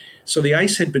 So the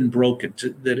ice had been broken,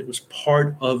 that it was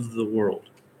part of the world.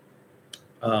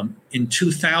 In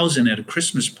 2000, at a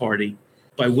Christmas party,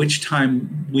 by which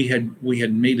time we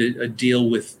had made a deal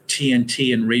with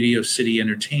TNT and Radio City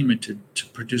Entertainment to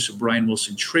produce a Brian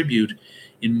Wilson tribute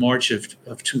in March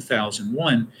of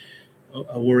 2001.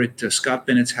 We're at Scott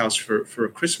Bennett's house for a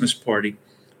Christmas party,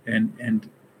 and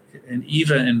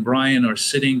Eva and Brian are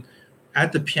sitting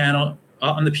at the piano,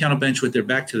 on the piano bench with their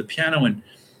back to the piano,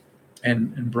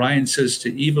 and Brian says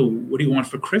to Eva, "What do you want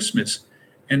for Christmas?"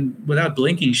 And without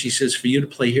blinking, she says, "For you to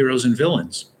play Heroes and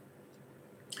Villains."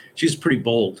 She's pretty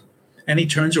bold. And he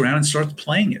turns around and starts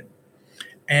playing it.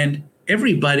 And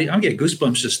everybody, I'm getting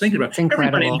goosebumps just thinking about it.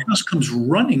 Everybody in the house comes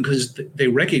running because they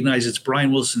recognize it's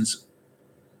Brian Wilson's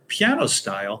piano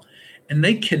style, and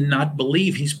they cannot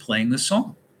believe he's playing the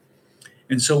song.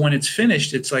 And so when it's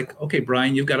finished, it's like, okay,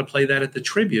 Brian, you've got to play that at the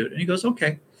tribute. And he goes,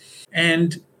 okay.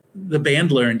 And the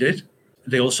band learned it.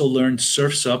 They also learned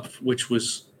Surf's Up, which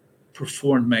was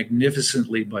performed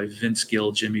magnificently by Vince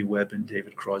Gill, Jimmy Webb, and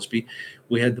David Crosby.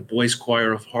 We had the Boys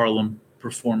Choir of Harlem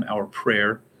perform Our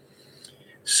Prayer.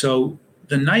 So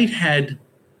the night had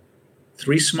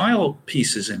 3 Smile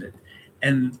pieces in it.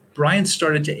 And Brian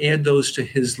started to add those to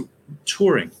his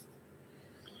touring.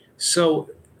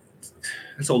 So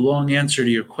that's a long answer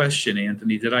to your question,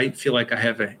 Anthony. Did I feel like I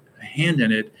have a hand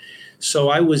in it? So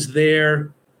I was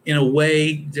there in a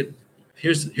way that,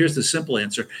 here's the simple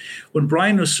answer. When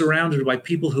Brian was surrounded by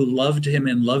people who loved him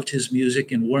and loved his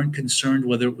music and weren't concerned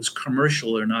whether it was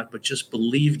commercial or not, but just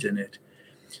believed in it,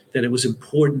 that it was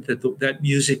important that that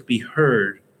music be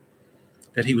heard,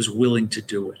 that he was willing to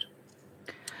do it.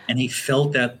 And he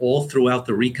felt that all throughout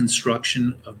the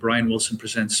reconstruction of Brian Wilson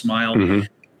Presents Smile,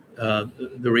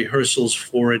 the rehearsals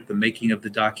for it, the making of the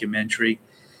documentary.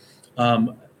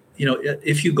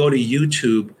 If you go to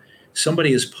YouTube,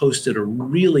 somebody has posted a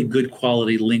really good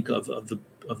quality link of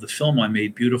the film I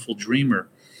made, Beautiful Dreamer.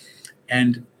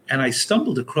 And I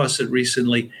stumbled across it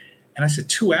recently, and I said,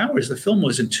 2 hours? The film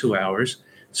wasn't 2 hours.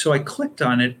 So I clicked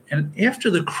on it, and after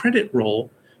the credit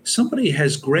roll, somebody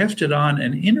has grafted on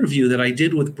an interview that I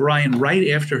did with Brian right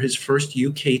after his first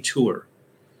UK tour.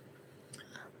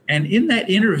 And in that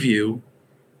interview,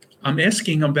 I'm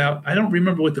asking about, I don't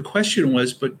remember what the question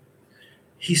was, but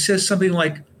he says something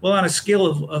like, well, on a scale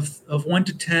of 1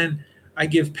 to 10, I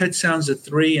give Pet Sounds a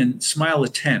 3 and Smile a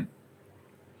 10.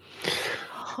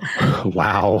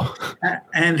 Wow.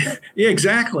 And yeah,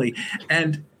 exactly.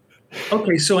 And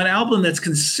okay, so an album that's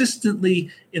consistently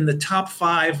in the top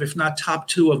 5, if not top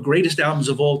 2 of greatest albums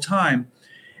of all time.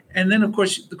 And then, of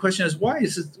course, the question is, why?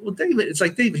 Is it, well, David, it's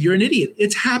like, David, you're an idiot.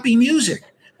 It's happy music.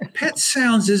 Pet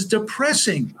Sounds is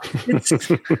depressing.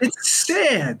 It's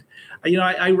sad.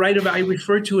 I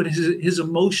refer to it as his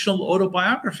emotional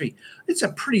autobiography. It's a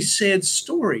pretty sad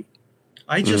story.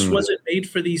 I just wasn't made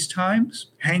for these times.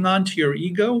 Hang on to your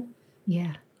ego.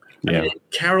 Yeah. I mean,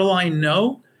 Caroline,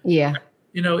 no. Yeah.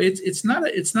 It's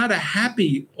not a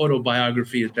happy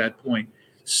autobiography at that point.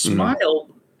 Smile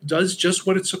does just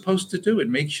what it's supposed to do. It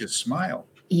makes you smile.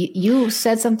 You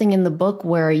said something in the book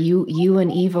where you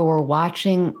and Eva were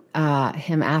watching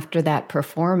him after that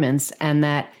performance, and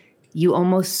that you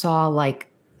almost saw like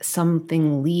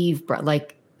something leave,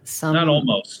 like some. Not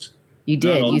almost. You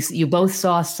did. You both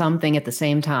saw something at the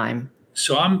same time.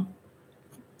 So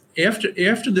after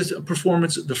this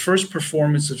performance, the first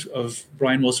performance of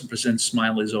Brian Wilson Presents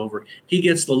Smile is over. He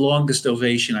gets the longest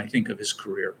ovation, I think, of his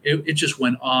career. It just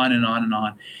went on and on and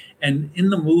on. And in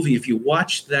the movie, if you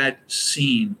watch that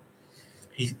scene,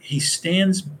 he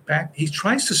stands back. He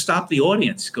tries to stop the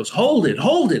audience. He goes, hold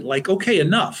it, like, okay,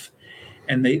 enough.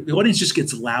 And the audience just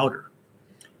gets louder.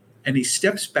 And he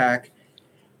steps back,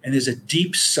 and there's a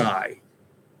deep sigh.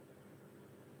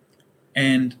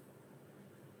 And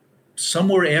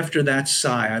somewhere after that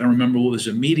sigh, I don't remember what it was,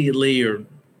 immediately or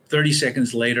 30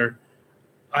 seconds later,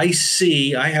 I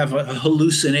have a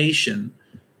hallucination,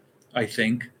 I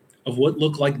think, of what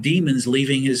looked like demons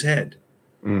leaving his head.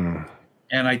 And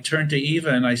I turned to Eva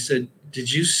and I said,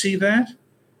 did you see that?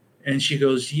 And she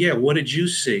goes, yeah, what did you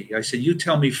see? I said, you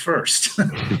tell me first.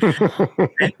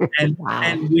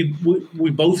 and we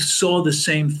both saw the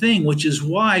same thing, which is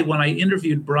why when I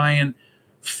interviewed Brian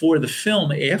for the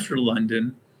film after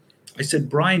London, I said,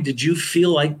 Brian, did you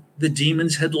feel like the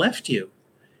demons had left you?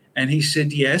 And he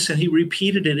said, yes. And he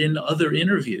repeated it in other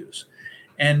interviews.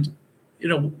 And,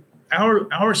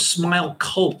 our Smile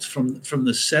cult from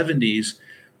the 70s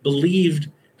believed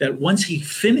that once he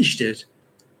finished it,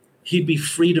 he'd be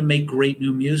free to make great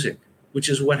new music, which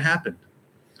is what happened.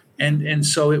 And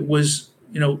so it was,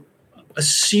 a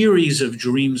series of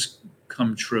dreams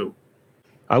come true.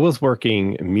 I was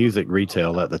working music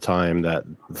retail at the time that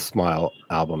the Smile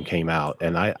album came out,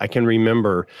 and I can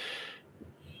remember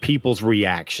people's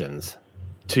reactions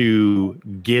to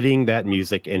getting that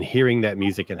music and hearing that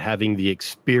music and having the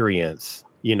experience,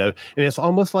 and it's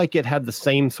almost like it had the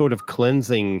same sort of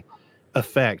cleansing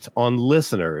effect on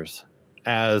listeners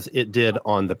as it did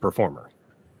on the performer.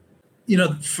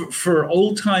 For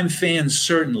old time fans,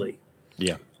 certainly.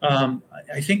 Yeah.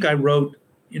 I think I wrote,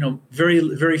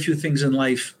 very, very few things in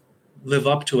life live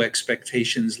up to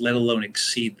expectations, let alone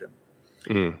exceed them.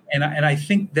 And I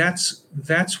think that's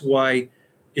why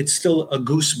it's still a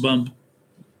goosebump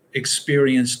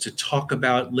experience to talk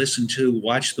about, listen to,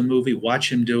 watch the movie,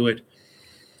 watch him do it,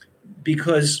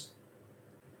 because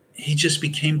he just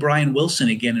became Brian Wilson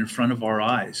again in front of our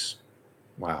eyes.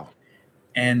 Wow.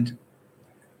 And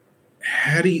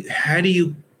how do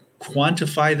you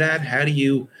quantify that? How do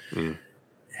you, and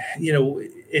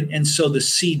so the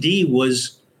CD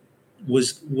was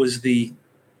the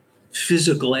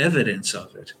physical evidence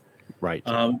of it. Right.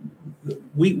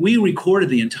 We recorded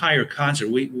the entire concert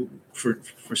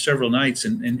for several nights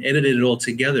and edited it all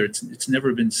together. It's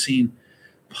never been seen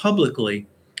publicly,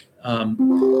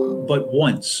 but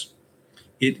once.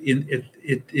 In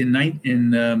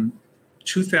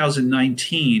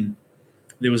 2019,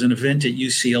 there was an event at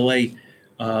UCLA.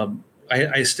 I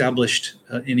established,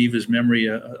 in Eva's memory,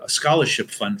 a scholarship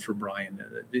fund for Brian,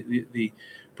 the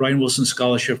Brian Wilson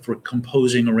Scholarship for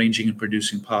Composing, Arranging, and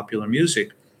Producing Popular Music.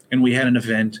 And we had an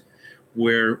event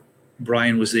where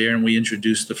Brian was there, and we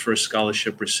introduced the first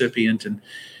scholarship recipient, and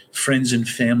friends and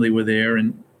family were there.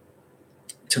 And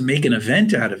to make an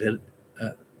event out of it,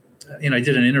 I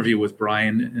did an interview with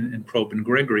Brian and Probe and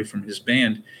Gregory from his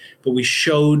band, but we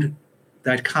showed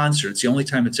that concert. It's the only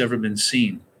time it's ever been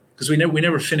seen, because we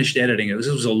never finished editing it. This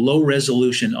was a low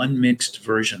resolution, unmixed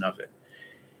version of it,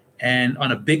 and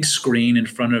on a big screen in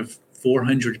front of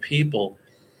 400 people.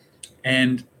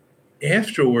 And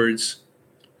afterwards,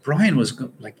 Brian was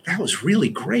like, "That was really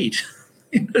great."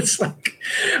 It's like,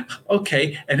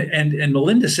 okay, and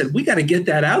Melinda said, "We got to get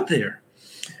that out there."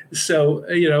 So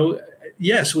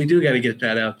yes, we do got to get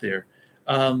that out there.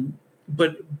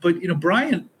 But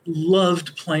Brian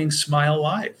loved playing Smile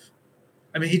live.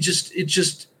 I mean, it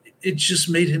just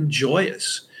made him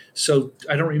joyous. So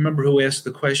I don't remember who asked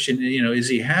the question, is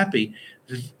he happy?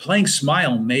 Playing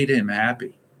Smile made him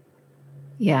happy.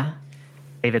 Yeah.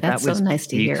 David, that's that was so nice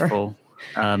to beautiful.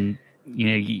 Hear.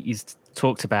 You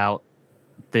talked about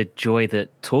the joy that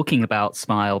talking about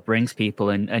Smile brings people,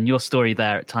 and your story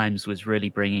there at times was really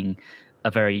bringing a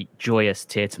very joyous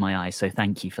tear to my eye. So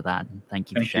thank you for that. And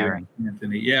thank you for sharing.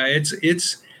 Anthony. Yeah, it's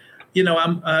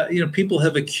I'm people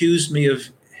have accused me of,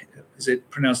 is it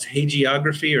pronounced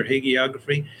hagiography or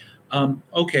hagiography?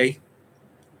 Okay,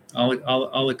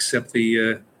 I'll accept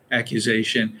the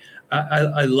accusation.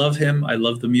 I love him. I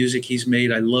love the music he's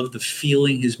made. I love the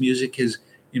feeling his music has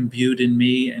imbued in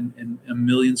me and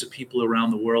millions of people around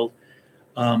the world.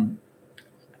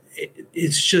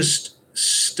 It's just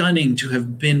stunning to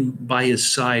have been by his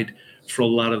side for a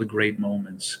lot of the great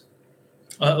moments.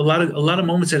 A lot of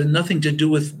moments that had nothing to do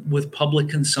with public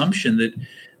consumption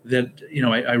that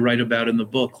I write about in the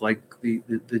book, like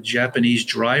the Japanese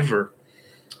driver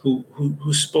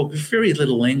who spoke very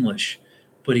little English,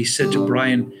 but he said to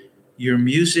Brian, "Your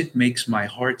music makes my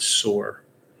heart soar."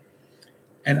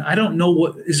 And I don't know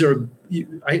what is there.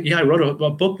 I wrote a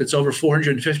book that's over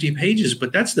 450 pages,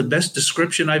 but that's the best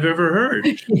description I've ever heard.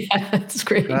 Yeah, that's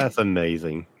great. That's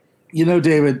amazing.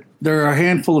 David, there are a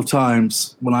handful of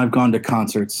times when I've gone to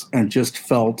concerts and just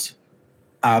felt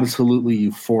absolutely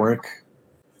euphoric.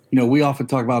 You know, we often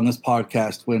talk about on this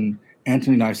podcast when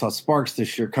Anthony and I saw Sparks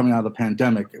this year coming out of the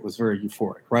pandemic, it was very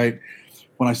euphoric, right?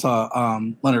 When I saw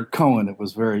Leonard Cohen, it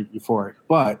was very euphoric.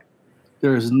 But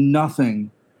there is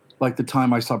nothing like the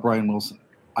time I saw Brian Wilson.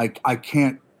 I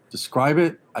can't describe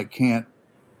it. I can't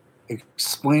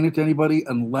explain it to anybody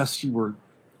unless you were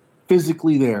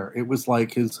physically there. It was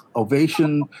like his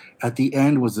ovation at the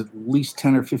end was at least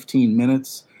 10 or 15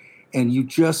 minutes. And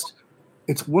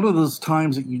it's one of those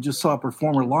times that you just saw a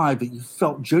performer live that you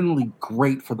felt genuinely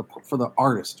great for the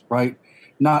artist, right?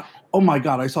 Not, oh my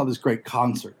God, I saw this great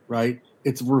concert, right?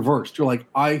 It's reversed. You're like,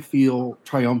 I feel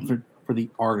triumphant for the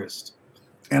artist.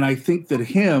 And I think that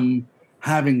him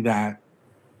having that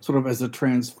sort of as a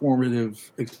transformative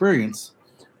experience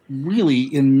really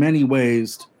in many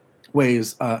ways,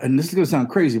 and this is going to sound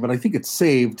crazy, but I think it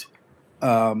saved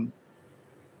songwriting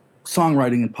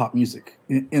and pop music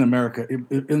in America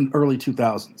in early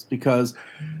 2000s, because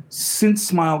since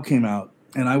Smile came out,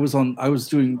 and I was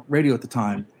doing radio at the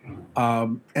time,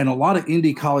 and a lot of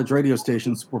indie college radio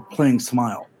stations were playing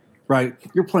Smile, right?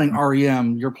 You're playing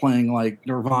REM, you're playing like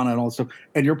Nirvana and all that stuff,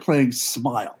 and you're playing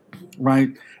Smile, right?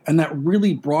 And that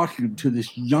really brought you to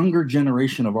this younger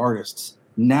generation of artists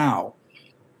now,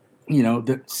 you know,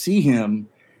 that see him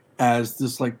as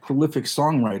this like prolific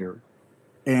songwriter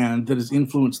and that has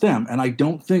influenced them. And I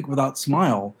don't think without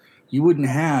Smile, you wouldn't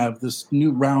have this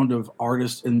new round of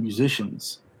artists and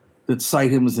musicians that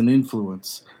cite him as an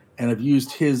influence and have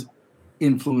used his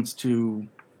influence to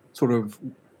sort of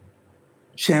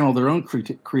channel their own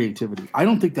creativity. I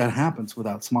don't think that happens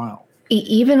without Smile.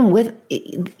 Even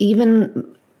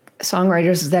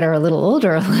songwriters that are a little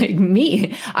older, like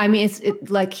me. I mean,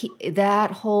 that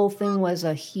whole thing was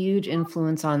a huge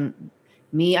influence on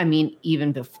me. I mean,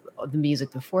 even the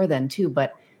music before then too.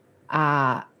 But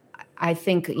I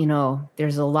think, you know,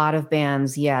 there's a lot of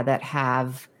bands, that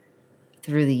have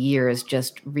through the years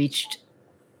just reached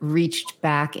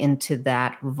back into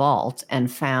that vault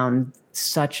and found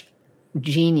such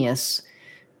genius,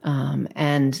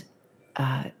 and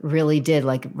really did.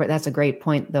 Like, that's a great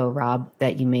point though, Rob,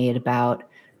 that you made about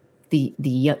the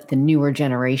newer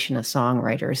generation of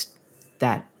songwriters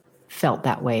that felt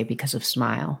that way because of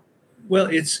Smile. Well,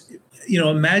 it's, you know,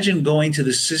 imagine going to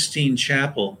the Sistine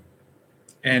Chapel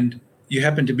and you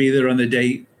happen to be there on the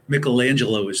day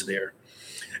Michelangelo is there.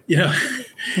 You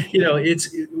know,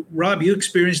 it's, Rob, you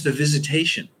experienced the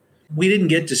Visitation. We didn't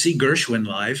get to see Gershwin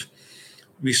live.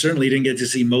 We certainly didn't get to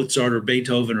see Mozart or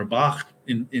Beethoven or Bach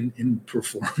in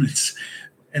performance.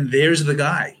 And there's the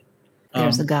guy.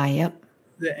 There's the guy, yep.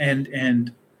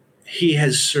 And he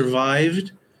has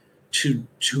survived to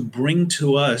bring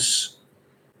to us,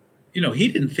 you know, he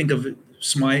didn't think of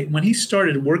Smile. When he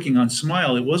started working on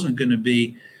Smile, it wasn't going to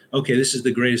be, okay, this is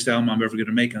the greatest album I'm ever going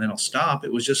to make, and then I'll stop.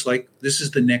 It was just like, this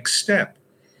is the next step.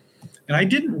 And I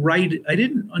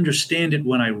didn't understand it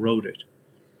when I wrote it.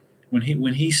 When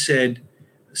he said,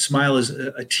 Smile is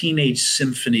a teenage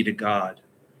symphony to God.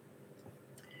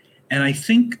 And I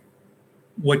think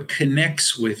what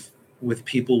connects with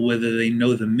people, whether they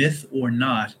know the myth or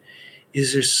not,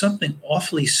 is there's something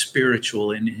awfully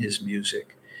spiritual in his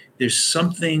music. There's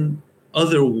something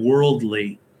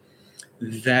otherworldly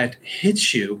that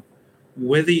hits you,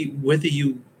 whether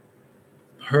you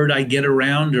heard I Get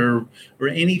Around or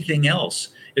anything else.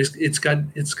 It's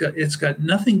got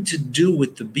nothing to do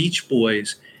with the Beach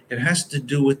Boys. It has to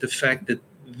do with the fact that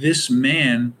this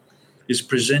man is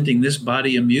presenting this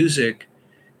body of music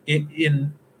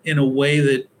in a way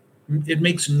that it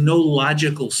makes no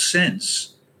logical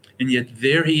sense. And yet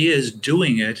there he is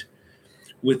doing it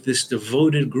with this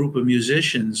devoted group of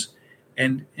musicians,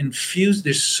 and infused.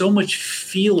 There's so much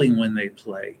feeling when they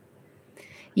play.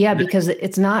 Yeah, because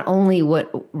it's not only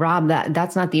Rob,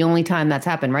 that's not the only time that's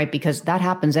happened, right? Because that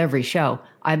happens every show.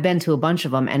 I've been to a bunch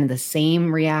of them, and the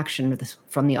same reaction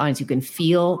from the audience. You can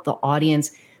feel the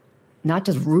audience not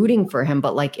just rooting for him,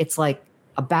 but it's like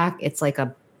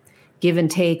a give and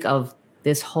take of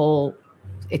this whole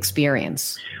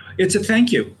experience. It's a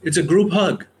thank you. It's a group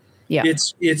hug. Yeah.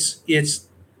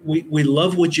 We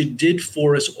love what you did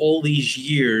for us all these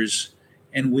years,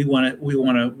 and we want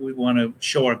to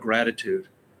show our gratitude.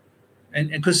 And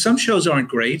because some shows aren't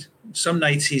great, some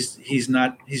nights he's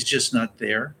just not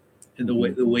there in the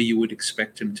way you would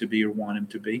expect him to be or want him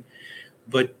to be.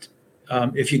 But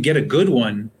if you get a good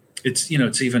one, it's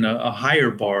even a higher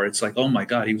bar. It's like, oh my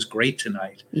God, he was great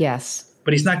tonight. Yes.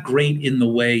 But he's not great in the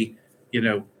way,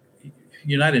 you're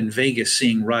not in Vegas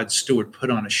seeing Rod Stewart put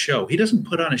on a show. He doesn't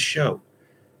put on a show.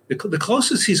 The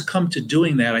closest he's come to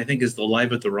doing that, I think, is the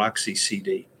Live at the Roxy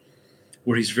CD,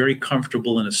 where he's very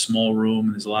comfortable in a small room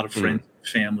and there's a lot of friends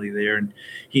family there, and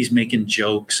he's making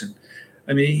jokes. And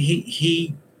I mean,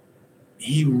 he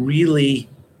really,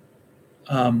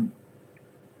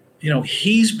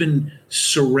 he's been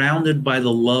surrounded by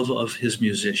the love of his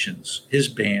musicians, his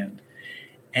band,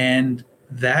 and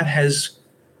that has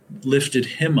lifted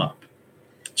him up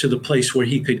to the place where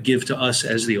he could give to us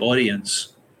as the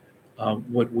audience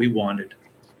what we wanted.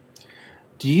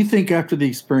 Do you think after the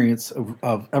experience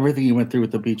of everything you went through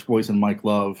with the Beach Boys and Mike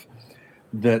Love,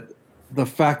 that the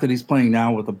fact that he's playing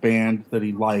now with a band that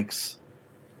he likes,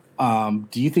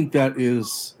 do you think that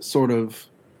is sort of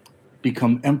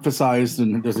become emphasized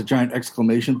and there's a giant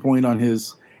exclamation point on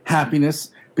his happiness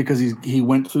because he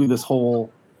went through this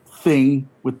whole thing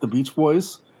with the Beach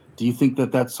Boys? Do you think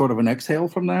that that's sort of an exhale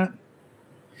from that?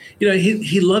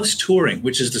 He loves touring,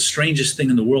 which is the strangest thing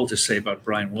in the world to say about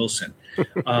Brian Wilson.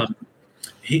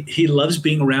 He loves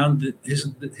being around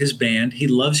his band. He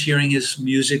loves hearing his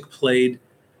music played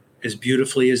as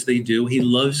beautifully as they do. He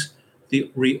loves the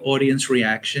audience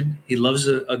reaction. He loves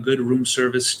a good room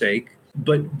service steak.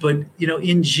 But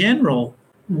in general,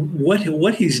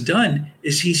 what he's done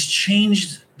is he's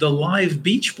changed the live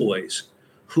Beach Boys,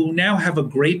 who now have a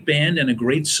great band and a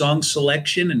great song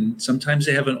selection, and sometimes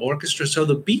they have an orchestra. So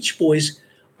the Beach Boys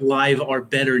live are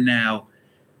better now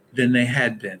than they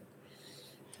had been.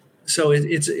 So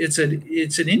it's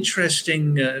an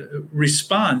interesting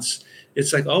response.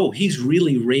 It's like, oh, he's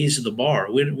really raised the bar.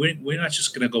 We're not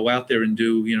just going to go out there and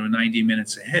do 90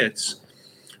 minutes of hits.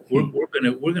 We're going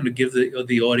to give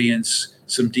the audience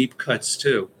some deep cuts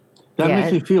too. That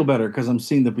makes me feel better because I'm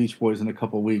seeing the Beach Boys in a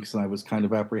couple of weeks, and I was kind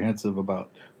of apprehensive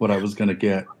about what I was going to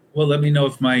get. Well, let me know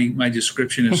if my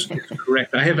description is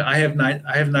correct. I have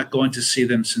not gone to see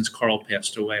them since Carl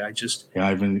passed away. It's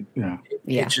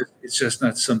just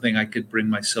not something I could bring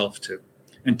myself to.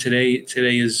 And today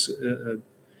is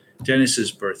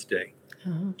Dennis's birthday.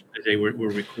 Uh-huh. The day we're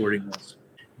recording this.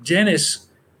 Dennis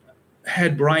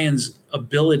had Brian's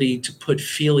ability to put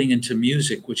feeling into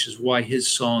music, which is why his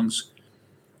songs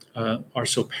are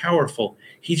so powerful.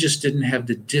 He just didn't have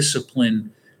the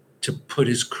discipline to put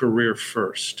his career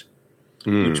first,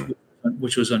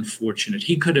 which was unfortunate.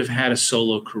 He could have had a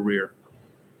solo career.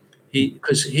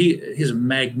 His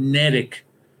magnetic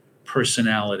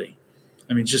personality,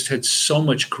 just had so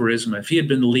much charisma. If he had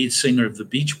been the lead singer of the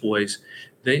Beach Boys,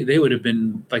 they would have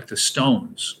been like the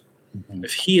Stones. Mm-hmm.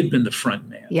 If he had been the front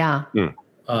man. Yeah.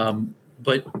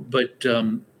 But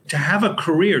to have a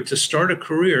career, to start a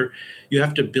career, you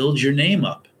have to build your name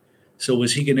up. So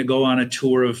was he going to go on a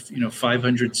tour of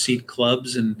 500 seat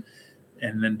clubs and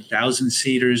then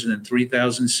 1,000-seaters and then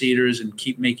 3,000-seaters and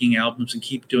keep making albums and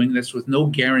keep doing this with no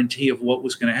guarantee of what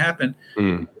was going to happen?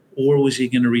 Or was he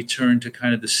going to return to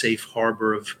kind of the safe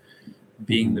harbor of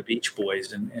being the Beach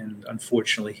Boys? And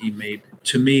unfortunately, he made,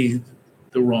 to me,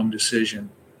 the wrong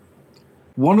decision.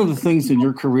 One of the things in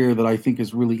your career that I think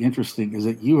is really interesting is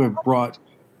that you have brought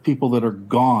people that are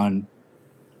gone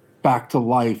back to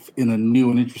life in a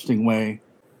new and interesting way.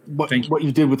 What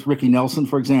you did with Ricky Nelson,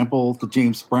 for example, the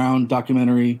James Brown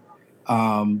documentary,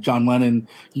 John Lennon,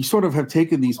 you sort of have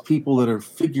taken these people that are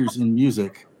figures in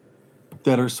music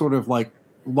that are sort of like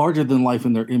larger than life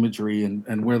in their imagery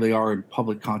and where they are in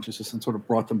public consciousness and sort of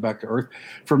brought them back to earth.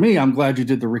 For me, I'm glad you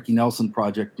did the Ricky Nelson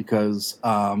project because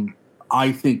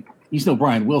I think he's no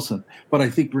Brian Wilson, but I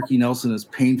think Ricky Nelson is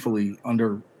painfully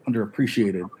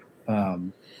underappreciated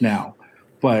now.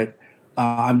 But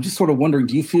I'm just sort of wondering,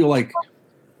 do you feel like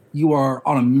you are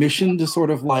on a mission to sort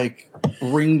of like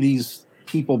bring these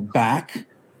people back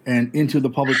and into the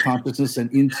public consciousness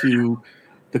and into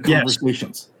the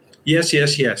conversations? Yes.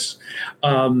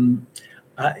 When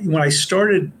I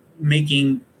started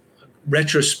making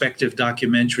retrospective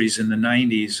documentaries in the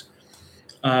 90s,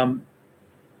 I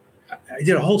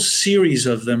did a whole series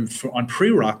of them on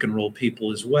pre-rock and roll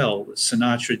people as well.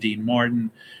 Sinatra, Dean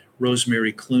Martin,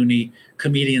 Rosemary Clooney,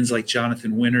 comedians like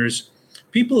Jonathan Winters,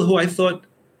 people who I thought,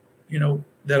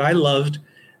 that I loved.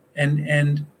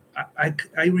 And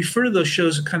I refer to those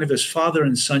shows kind of as father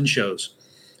and son shows.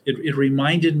 It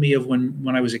reminded me of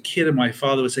when I was a kid and my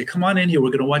father would say, come on in here, we're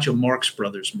going to watch a Marx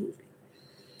Brothers movie.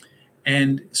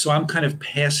 And so I'm kind of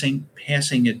passing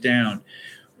it down.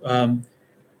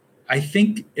 I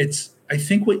think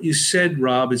what you said,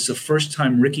 Rob, is the first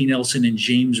time Ricky Nelson and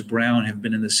James Brown have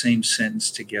been in the same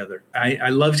sentence together. I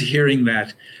loved hearing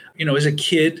that. As a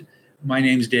kid, my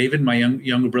name's David. My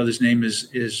younger brother's name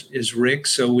is Rick.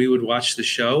 So we would watch the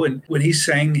show. And when he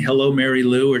sang Hello, Mary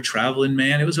Lou or Traveling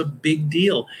Man, it was a big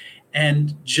deal.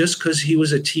 And just because he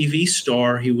was a TV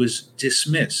star, he was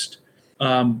dismissed.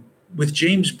 With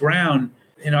James Brown,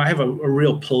 I have a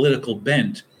real political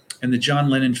bent. And the John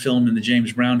Lennon film and the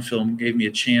James Brown film gave me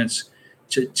a chance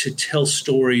to tell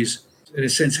stories, in a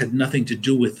sense, had nothing to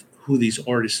do with who these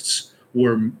artists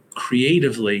were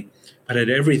creatively, but had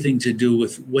everything to do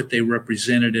with what they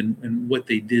represented and what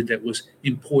they did that was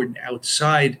important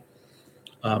outside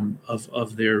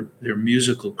of their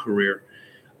musical career.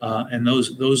 And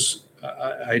those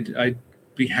I'd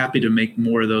be happy to make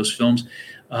more of those films.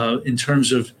 In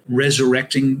terms of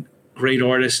resurrecting great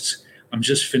artists, I'm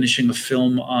just finishing a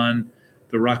film on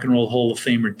the Rock and Roll Hall of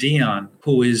Famer Dion,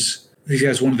 he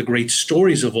has one of the great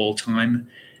stories of all time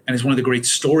and is one of the great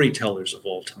storytellers of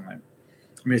all time.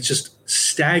 I mean, it's just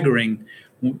staggering.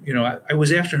 You know, I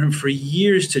was after him for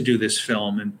years to do this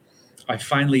film, and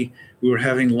we were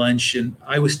having lunch, and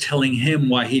I was telling him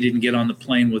why he didn't get on the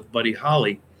plane with Buddy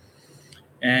Holly.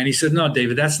 And he said, "No,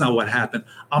 David, that's not what happened.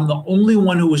 I'm the only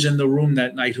one who was in the room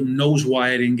that night who knows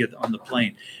why I didn't get on the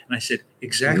plane." And I said,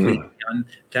 "Exactly, John.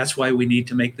 That's why we need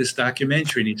to make this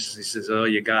documentary." And he says, "Oh,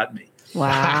 you got me."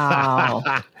 Wow.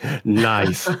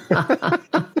 Nice. But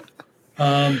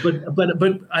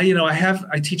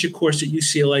I teach a course at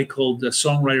UCLA called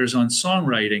Songwriters on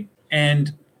Songwriting,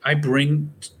 and I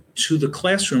bring to the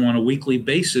classroom on a weekly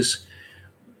basis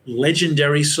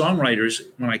legendary songwriters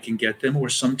when I can get them, or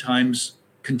sometimes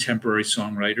contemporary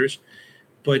songwriters.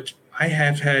 But I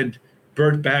have had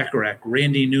Burt Bacharach,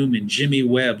 Randy Newman, Jimmy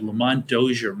Webb, Lamont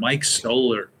Dozier, Mike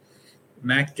Stoller,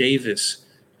 Mac Davis,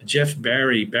 Jeff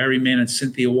Barry, Barry Mann, and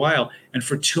Cynthia Weil. And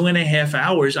for 2.5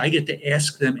 hours, I get to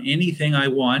ask them anything I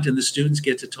want, and the students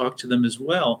get to talk to them as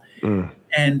well.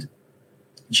 And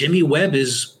Jimmy Webb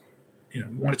is, you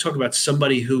want to talk about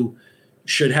somebody who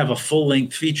should have a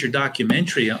full-length feature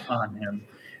documentary on him.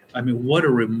 I mean, what a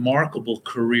remarkable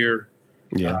career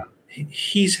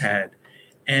he's had.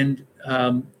 And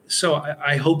so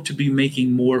I hope to be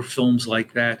making more films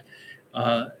like that.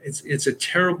 It's a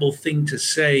terrible thing to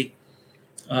say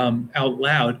out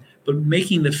loud, but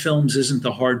making the films isn't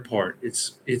the hard part.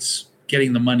 It's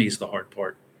getting the money is the hard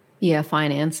part. Yeah,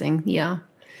 financing. Yeah.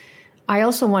 I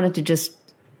also wanted to just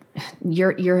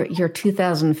your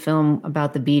 2000 film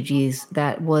about the Bee Gees,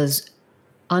 that was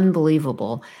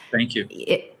unbelievable. Thank you.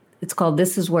 It's called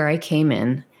This Is Where I Came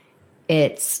In.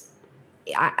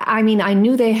 I mean, I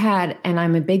knew they had, and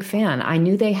I'm a big fan, I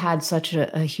knew they had such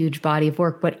a huge body of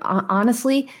work, but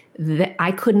honestly,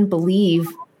 I couldn't believe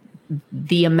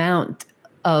the amount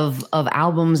of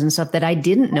albums and stuff that I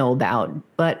didn't know about,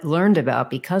 but learned about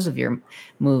because of your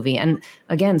movie. And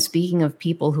again, speaking of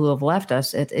people who have left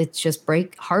us, it's just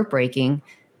heartbreaking.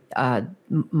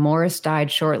 Morris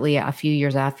died shortly a few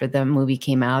years after the movie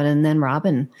came out, and then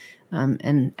Robin,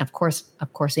 and of course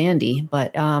Andy.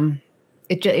 But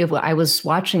I was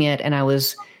watching it, and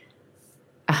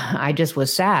I just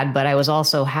was sad, but I was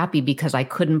also happy because I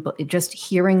couldn't just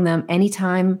hearing them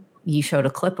anytime you showed a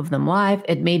clip of them live.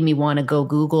 It made me want to go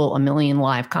Google a million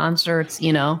live concerts.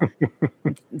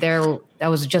 That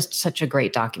was just such a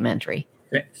great documentary.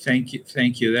 Thank you.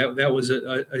 That was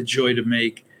a joy to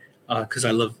make, because I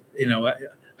love.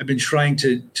 I've been trying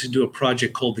to do a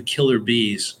project called The Killer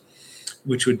Bees,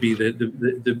 which would be the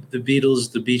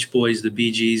Beatles, the Beach Boys, the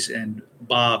Bee Gees, and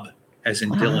Bob, as in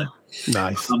Dylan.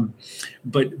 Nice.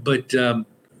 But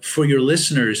for your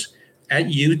listeners, at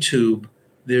YouTube,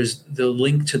 there's the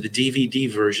link to the DVD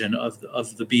version of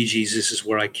the Bee Gees. This Is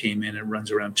Where I Came In. It runs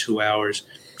around 2 hours.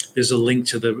 There's a link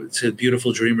to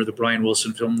Beautiful Dreamer, the Brian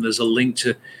Wilson film. There's a link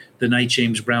to The Night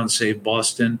James Brown Saved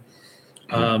Boston.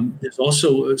 There's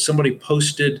also somebody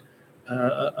posted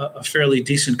a fairly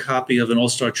decent copy of an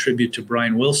all-star tribute to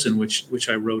Brian Wilson, which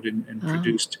I wrote and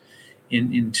produced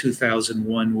in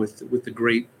 2001 with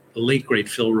the late great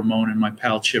Phil Ramone and my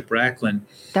pal Chip Racklin.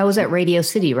 That was at Radio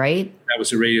City, right? That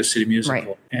was a Radio City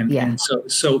musical. Right. And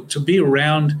so to be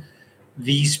around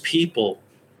these people,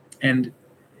 and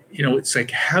it's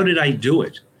like, how did I do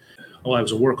it? Oh, I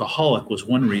was a workaholic was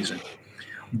one reason.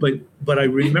 But I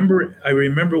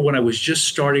remember when I was just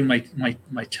starting my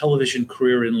television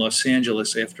career in Los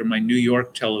Angeles after my New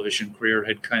York television career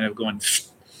had kind of gone,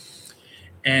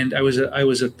 and I was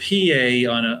a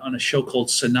PA on a show called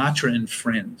Sinatra and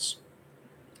Friends,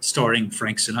 starring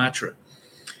Frank Sinatra,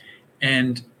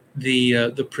 and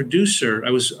the producer,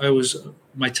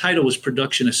 my title was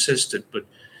production assistant, but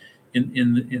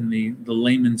in the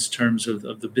layman's terms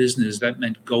of the business, that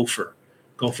meant gopher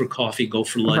coffee, go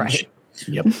for lunch. Right.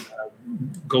 Yep.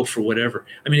 Go for whatever.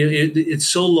 I mean, it's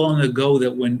so long ago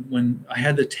that when I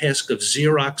had the task of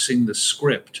Xeroxing the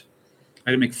script,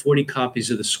 I had to make 40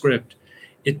 copies of the script.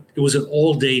 It was an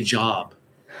all-day job.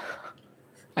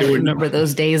 I remember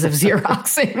those days of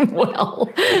Xeroxing well.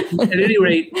 At any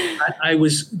rate, I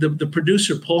was the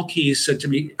producer, Paul Keyes, said to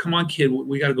me, "Come on, kid,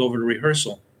 we got to go over to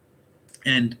rehearsal."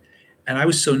 And And I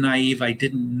was so naive, I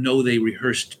didn't know they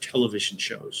rehearsed television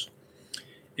shows.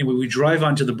 Anyway, we drive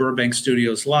onto the Burbank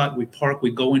Studios lot, we park,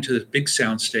 we go into the big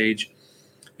sound stage.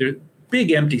 There's a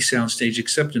big empty sound stage,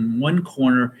 except in one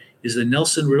corner is the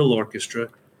Nelson Riddle Orchestra.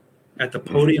 At the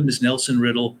podium is Nelson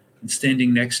Riddle, and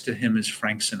standing next to him is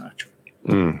Frank Sinatra.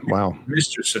 Wow.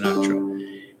 Mr.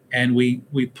 Sinatra. And we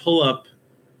pull up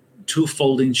 2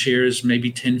 folding chairs,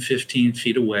 maybe 10, 15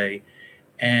 feet away.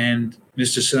 And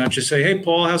Mr. Sinatra say, "Hey,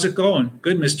 Paul, how's it going?"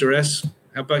 "Good, Mr. S.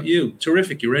 How about you?"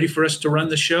 "Terrific. You ready for us to run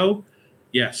the show?"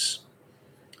 "Yes."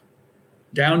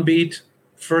 Downbeat,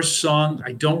 first song.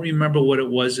 I don't remember what it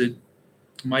was. It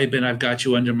might have been "I've Got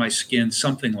You Under My Skin,"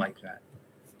 something like that.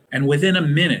 And within a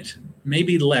minute,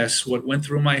 maybe less, what went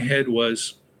through my head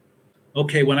was,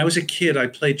 okay, when I was a kid, I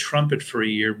played trumpet for a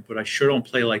year, but I sure don't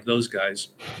play like those guys.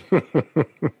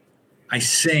 I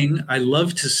sing. I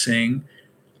love to sing.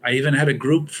 I even had a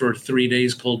group for 3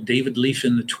 days called David Leaf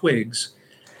and the Twigs.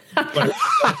 But,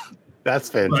 That's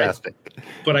fantastic.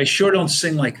 But I sure don't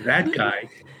sing like that guy.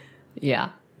 Yeah.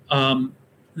 Then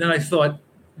I thought,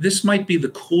 this might be the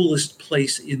coolest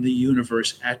place in the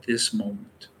universe at this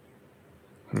moment.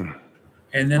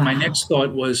 And then my next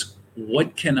thought was,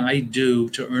 what can I do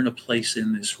to earn a place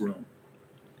in this room?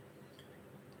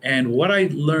 And what I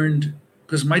learned,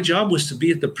 because my job was to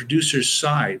be at the producer's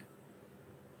side,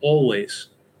 always.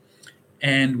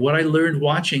 And what I learned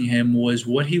watching him was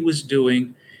what he was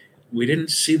doing. We didn't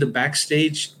see the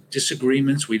backstage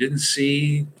disagreements. We didn't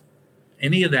see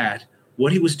any of that.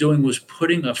 What he was doing was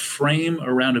putting a frame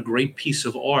around a great piece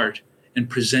of art and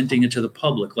presenting it to the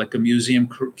public like a museum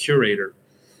curator.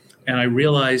 And I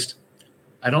realized,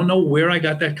 I don't know where I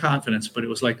got that confidence, but it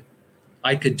was like,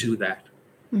 I could do that.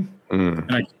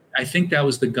 And I think that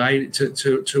was the guide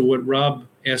to what Rob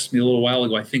asked me a little while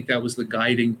ago. I think that was the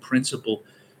guiding principle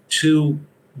to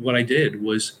what I did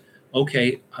was,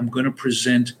 okay, I'm going to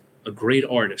present a great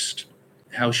artist.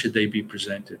 How should they be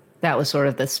presented? That was sort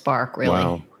of the spark,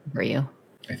 really, for you.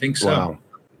 I think so. Wow.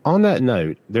 On that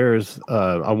note,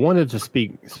 I wanted to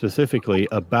speak specifically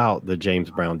about the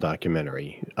James Brown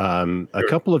documentary. A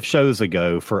couple of shows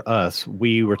ago for us,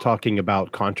 we were talking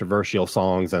about controversial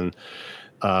songs, and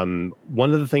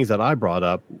one of the things that I brought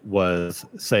up was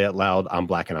Say It Loud, I'm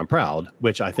Black and I'm Proud,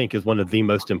 which I think is one of the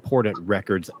most important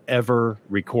records ever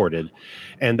recorded.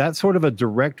 And that's sort of a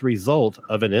direct result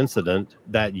of an incident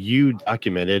that you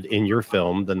documented in your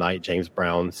film, The Night James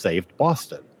Brown Saved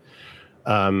Boston,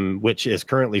 which is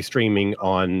currently streaming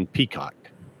on Peacock.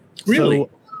 Really?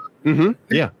 So,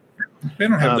 yeah. They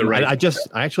don't have the right.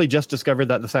 I actually just discovered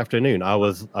that this afternoon. I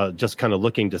was just kind of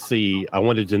looking to see. I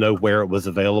wanted to know where it was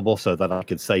available so that I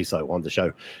could say so on the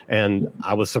show. And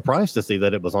I was surprised to see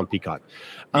that it was on Peacock.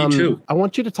 Me too. I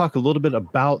want you to talk a little bit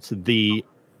about the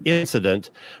incident,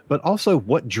 but also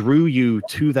what drew you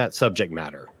to that subject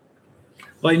matter.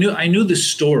 Well, I knew the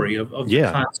story of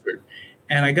the concert.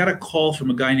 And I got a call from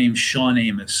a guy named Sean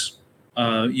Amos.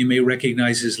 You may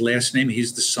recognize his last name.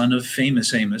 He's the son of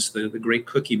Famous Amos, the great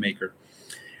cookie maker.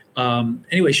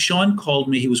 Anyway, Sean called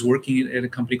me. He was working at a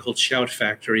company called Shout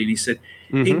Factory. And he said,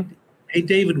 hey,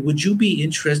 David, would you be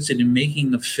interested in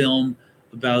making a film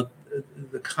about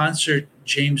the concert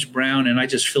James Brown? And I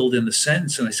just filled in the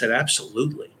sentence. And I said,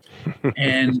 absolutely.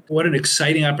 And what an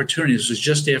exciting opportunity. This was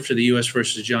just after the U.S.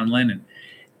 versus John Lennon.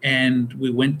 And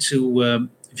we went to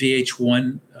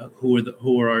VH1,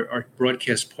 who are our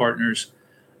broadcast partners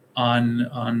on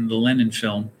the Lennon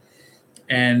film,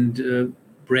 and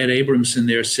Brad Abramson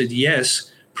there said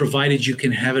yes, provided you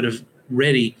can have it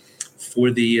ready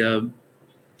for the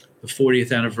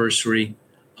 40th anniversary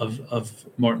of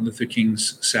Martin Luther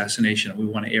King's assassination. We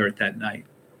want to air it that night.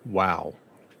 Wow.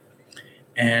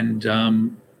 And there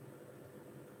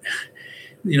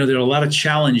are a lot of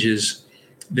challenges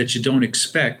that you don't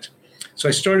expect. So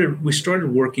we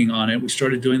started working on it. We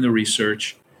started doing the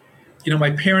research.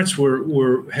 My parents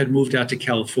had moved out to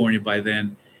California by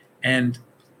then, and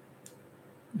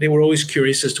they were always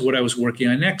curious as to what I was working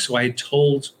on next. So I had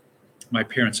told my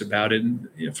parents about it.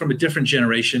 And from a different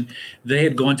generation, they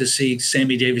had gone to see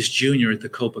Sammy Davis Jr. at the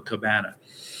Copacabana.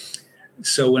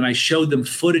 So when I showed them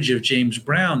footage of James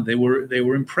Brown, they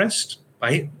were impressed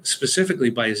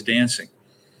specifically by his dancing.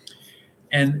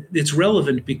 And it's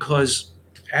relevant because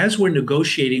as we're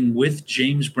negotiating with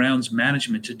James Brown's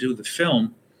management to do the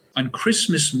film, on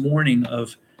Christmas morning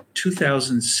of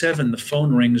 2007, the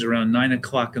phone rings around 9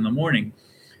 o'clock in the morning.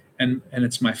 And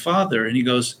it's my father. And he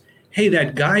goes, hey,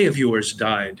 that guy of yours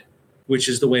died, which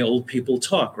is the way old people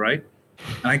talk, right?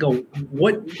 And I go,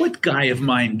 what guy of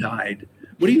mine died?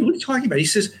 What are you talking about? He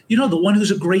says, the one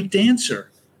who's a great dancer.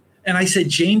 And I said,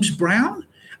 James Brown?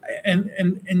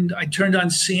 And I turned on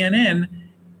CNN,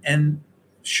 And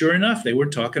sure enough, they were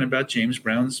talking about James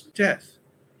Brown's death.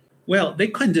 Well, they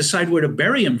couldn't decide where to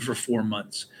bury him for 4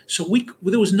 months. So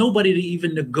there was nobody to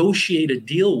even negotiate a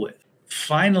deal with.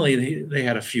 Finally, they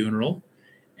had a funeral,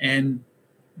 and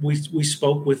we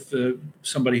spoke with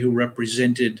somebody who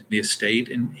represented the estate,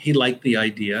 and he liked the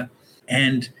idea.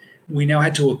 And we now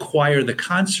had to acquire the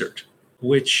concert,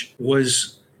 which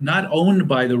was not owned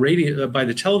by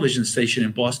the television station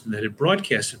in Boston that had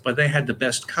broadcast it, but they had the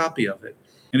best copy of it.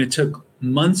 And it took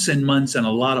months and months and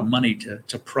a lot of money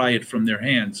to pry it from their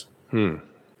hands. In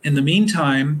the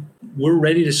meantime, we're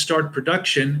ready to start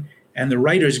production, and the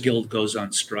Writers Guild goes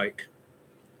on strike.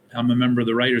 I'm a member of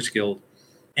the Writers Guild.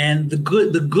 And the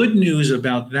good news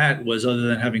about that was, other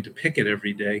than having to picket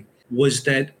every day, was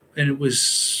that, and it was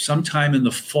sometime in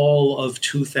the fall of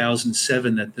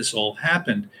 2007 that this all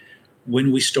happened,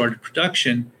 when we started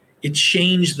production, it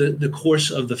changed the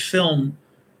course of the film,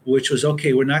 which was,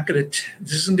 okay, we're not going to,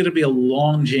 this isn't going to be a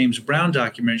long James Brown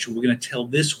documentary. We're going to tell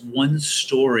this one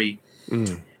story,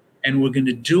 and we're going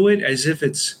to do it as if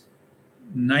it's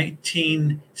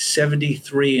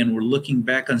 1973, and we're looking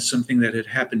back on something that had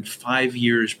happened 5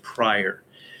 years prior.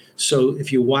 So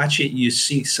if you watch it, you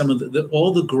see some of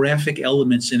all the graphic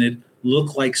elements in it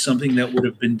look like something that would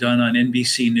have been done on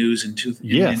NBC News in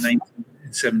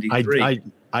 1973.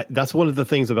 That's one of the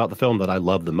things about the film that I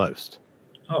love the most.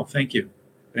 Oh, thank you.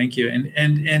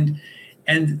 And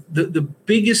the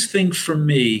biggest thing for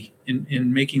me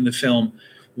in making the film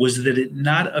was that it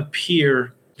not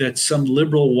appear that some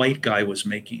liberal white guy was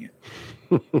making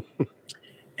it.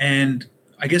 And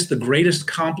I guess the greatest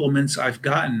compliments I've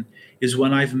gotten is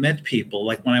when I've met people,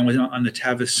 like when I went on the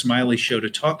Tavis Smiley show to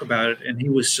talk about it, and he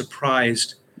was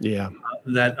surprised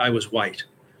that I was white.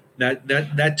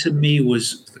 That to me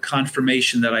was the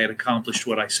confirmation that I had accomplished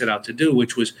what I set out to do,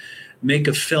 which was make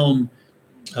a film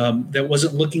that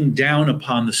wasn't looking down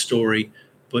upon the story,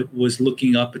 but was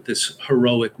looking up at this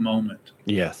heroic moment.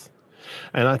 Yes.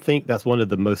 And I think that's one of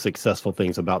the most successful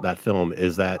things about that film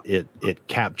is that it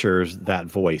captures that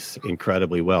voice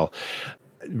incredibly well.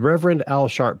 Reverend Al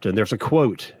Sharpton, there's a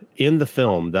quote in the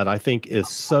film that I think is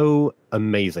so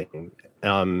amazing.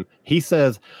 He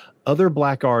says, other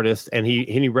Black artists, and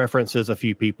he references a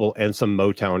few people and some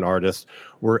Motown artists,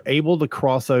 were able to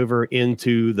cross over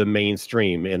into the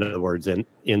mainstream, in other words,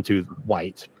 into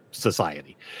white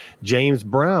society. James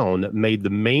Brown made the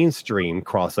mainstream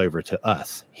crossover to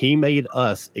us. He made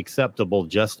us acceptable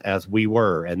just as we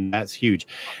were, and that's huge.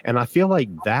 And I feel like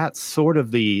that's sort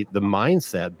of the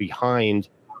mindset behind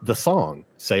the song,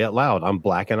 Say It Loud, I'm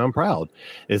Black and I'm Proud,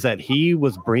 is that he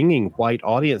was bringing white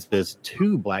audiences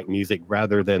to Black music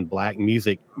rather than Black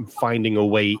music finding a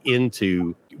way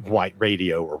into white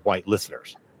radio or white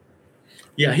listeners.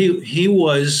 Yeah, he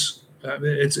was,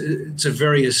 it's a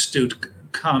very astute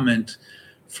comment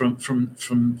from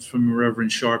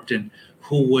Reverend Sharpton,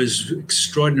 who was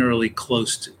extraordinarily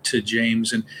close to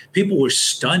James, and people were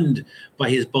stunned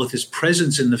by both his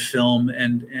presence in the film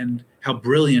and how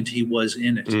brilliant he was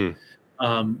in it.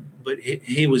 But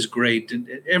he was great, and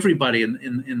everybody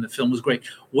in the film was great.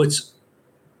 What's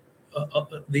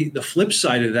the flip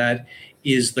side of that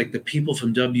is like the people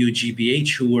from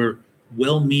WGBH who were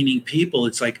well-meaning people.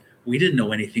 It's like, we didn't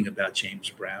know anything about James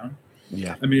Brown.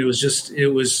 Yeah. I mean,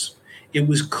 it was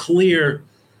clear.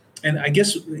 And I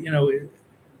guess,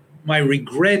 my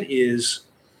regret is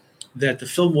that the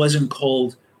film wasn't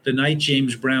called The Night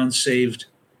James Brown Saved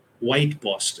White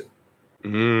Boston.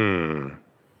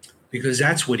 Because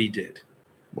that's what he did.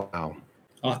 Wow.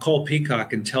 I'll call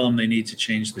Peacock and tell them they need to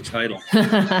change the title.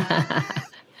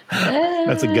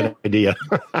 That's a good idea.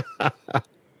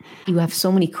 You have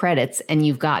so many credits and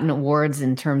you've gotten awards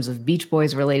in terms of Beach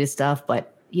Boys related stuff,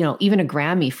 but even a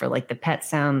Grammy for like the Pet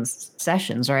Sounds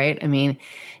sessions, right? I mean,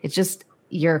 it's just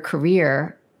your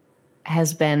career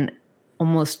has been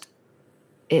almost,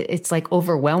 it's like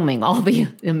overwhelming, all the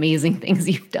amazing things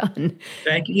you've done.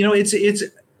 Thank you. It's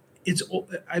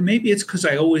maybe it's because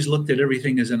I always looked at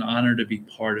everything as an honor to be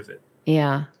part of it.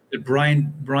 Yeah. That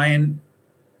Brian,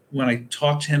 when I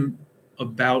talked to him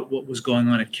about what was going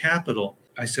on at Capitol,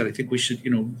 I said, I think we should,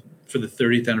 for the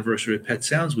 30th anniversary of Pet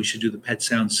Sounds, we should do the Pet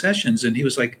Sounds sessions. And he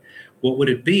was like, what would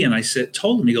it be? And I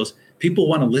told him, he goes, people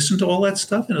want to listen to all that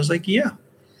stuff? And I was like, yeah.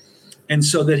 And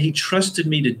so that he trusted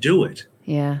me to do it.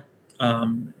 Yeah.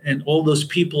 And all those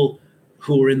people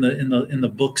who were in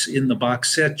the books in the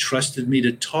box set trusted me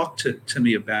to talk to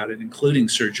me about it, including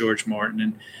Sir George Martin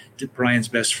and Brian's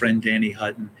best friend Danny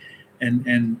Hutton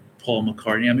and Paul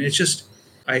McCartney. I mean, it's just,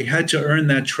 I had to earn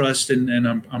that trust, and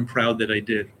I'm proud that I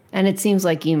did. And it seems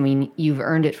like you've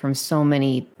earned it from so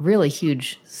many really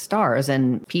huge stars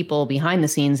and people behind the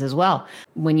scenes as well.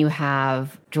 When you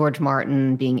have George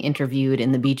Martin being interviewed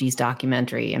in the Bee Gees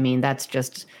documentary, I mean, that's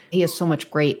just, he has so much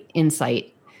great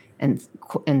insight and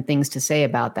things to say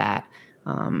about that.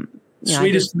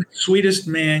 Sweetest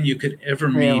man you could ever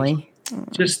meet. Really?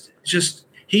 Just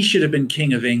he should have been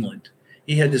king of England.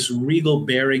 He had this regal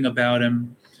bearing about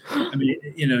him. I mean,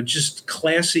 just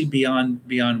classy beyond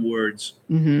words.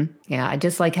 Mm-hmm. Yeah, I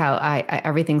just like how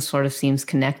everything sort of seems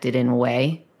connected in a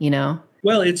way,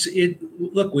 Well,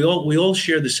 look, we all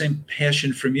share the same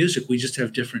passion for music. We just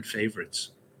have different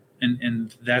favorites,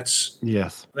 and that's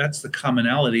the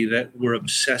commonality, that we're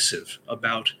obsessive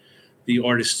about the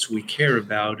artists we care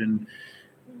about, and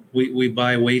we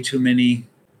buy way too many.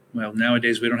 Well,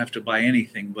 nowadays we don't have to buy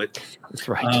anything, but that's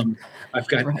right. I've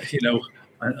got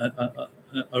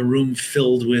a room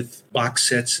filled with box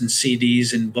sets and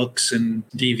CDs and books and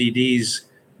DVDs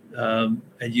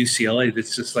at UCLA.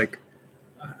 That's just like,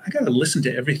 I got to listen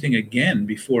to everything again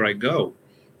before I go.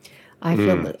 I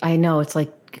know, it's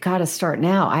like, got to start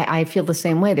now. I feel the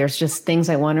same way. There's just things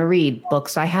I want to read,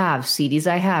 books I have, CDs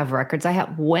I have, records I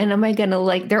have. When am I going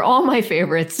to they're all my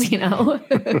favorites,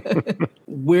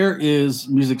 Where is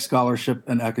music scholarship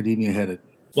and academia headed?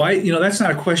 Well, that's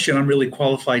not a question I'm really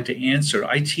qualified to answer.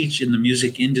 I teach in the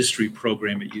music industry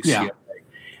program at UCLA,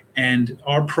 and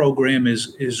our program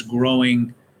is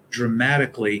growing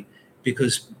dramatically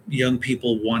because young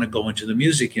people want to go into the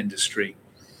music industry.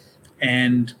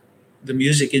 And the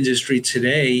music industry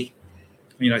today,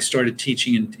 I started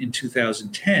teaching in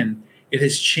 2010. It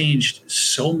has changed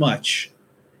so much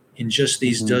in just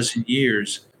these dozen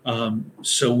years.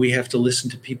 So we have to listen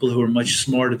to people who are much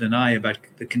smarter than I about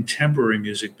the contemporary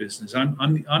music business.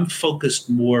 I'm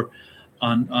focused more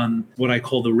on what I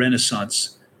call the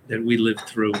Renaissance that we lived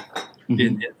through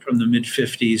from the mid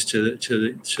 50s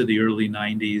to the early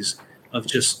 90s, of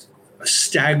just a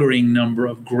staggering number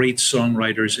of great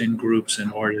songwriters and groups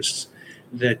and artists.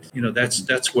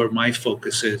 That's where my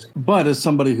focus is. But as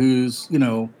somebody who's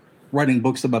writing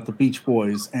books about the Beach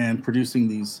Boys and producing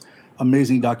these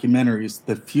amazing documentaries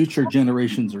that future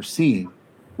generations are seeing,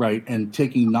 right, and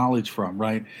taking knowledge from,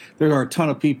 right? There are a ton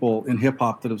of people in hip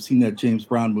hop that have seen that James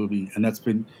Brown movie, and that's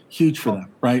been huge for them,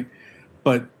 right?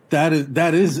 But that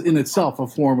is in itself a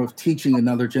form of teaching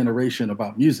another generation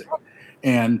about music.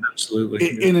 And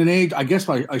absolutely, in an age, I guess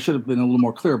I should have been a little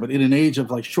more clear, but in an age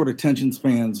of short attention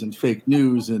spans and fake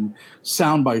news and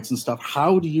sound bites and stuff,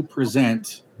 how do you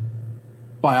present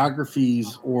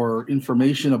biographies or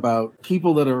information about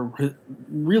people that are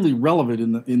really relevant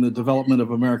in the development of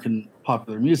American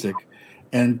popular music,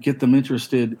 and get them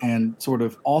interested? And sort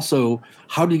of also,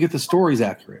 how do you get the stories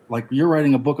accurate? Like, you're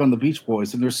writing a book on the Beach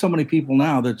Boys, and there's so many people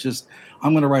now that just,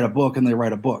 I'm going to write a book, and they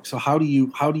write a book. So how do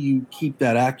you keep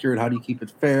that accurate? How do you keep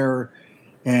it fair?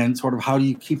 And sort of, how do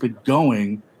you keep it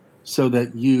going so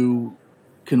that you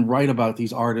can write about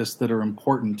these artists that are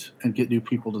important and get new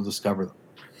people to discover them?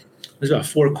 There's about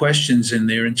 4 questions in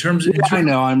there. I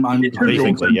know. I'm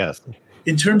basically, yes.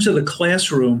 In terms of the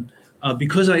classroom,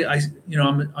 because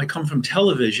I come from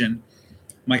television,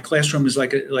 my classroom is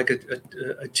like a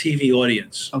TV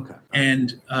audience. Okay.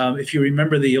 And if you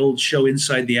remember the old show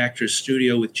Inside the Actors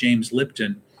Studio with James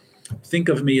Lipton, think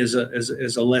of me as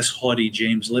a less haughty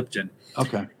James Lipton.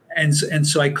 Okay. And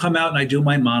so I come out and I do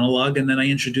my monologue, and then I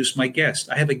introduce my guest.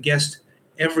 I have a guest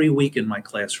every week in my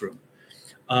classroom.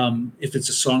 If it's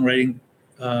a songwriting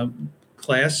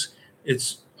class,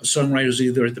 it's a songwriter's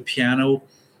either at the piano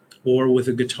or with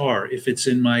a guitar. If it's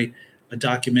in a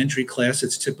documentary class,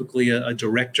 it's typically a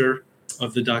director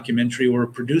of the documentary or a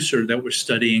producer that we're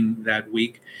studying that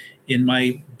week. In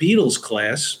my Beatles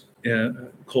class,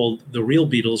 called The Real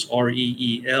Beatles,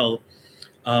 REEL,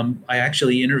 I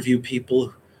actually interview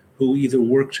people who either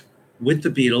worked with the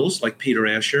Beatles, like Peter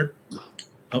Asher,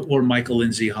 or Michael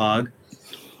Lindsay Hogg,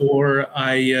 or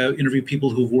I interview people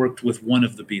who've worked with one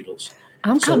of the Beatles.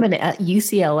 I'm coming at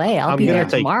UCLA. I'll be there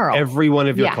tomorrow. Every one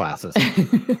of your classes.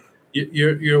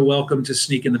 You're welcome to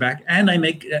sneak in the back. And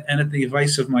at the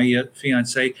advice of my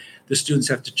fiance, the students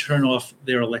have to turn off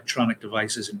their electronic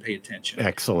devices and pay attention.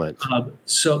 Excellent.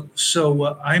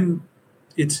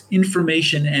 It's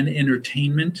information and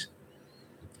entertainment,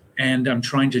 and I'm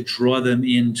trying to draw them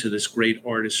into this great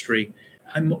artistry.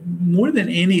 I'm more than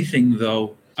anything,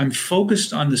 though, I'm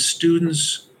focused on the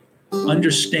students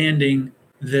understanding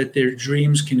that their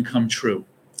dreams can come true.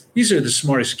 These are the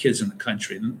smartest kids in the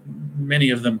country, many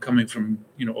of them coming from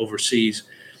overseas.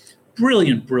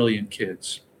 Brilliant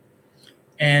kids.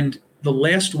 And the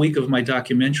last week of my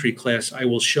documentary class, I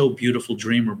will show Beautiful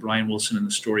Dreamer, Brian Wilson and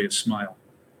the Story of Smile.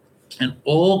 And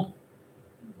all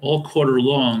all quarter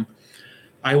long,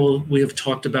 we have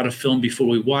talked about a film before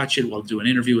we watch it. We'll do an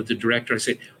interview with the director. I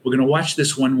say, we're going to watch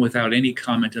this one without any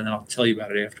comment, and then I'll tell you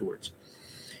about it afterwards.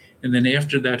 And then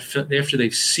after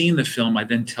they've seen the film, I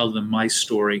then tell them my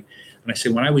story. And I say,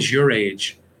 when I was your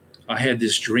age, I had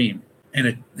this dream. And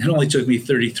it only took me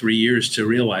 33 years to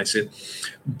realize it.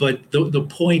 But the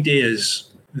point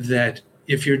is that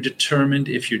if you're determined,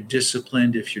 if you're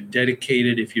disciplined, if you're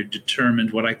dedicated, if you're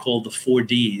determined, what I call the 4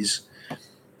 Ds,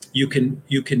 you can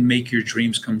make your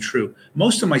dreams come true.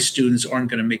 Most of my students aren't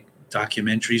going to make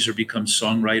documentaries or become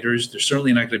songwriters. They're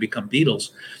certainly not going to become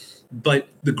Beatles. But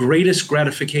the greatest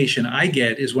gratification I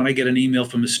get is when I get an email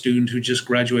from a student who just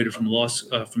graduated from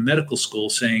medical school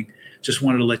saying, just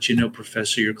wanted to let you know,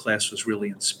 Professor, your class was really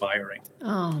inspiring.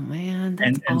 Oh, man.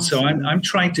 That's and awesome. So I'm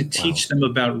trying to teach them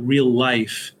about real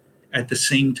life at the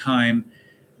same time.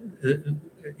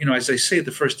 As I say at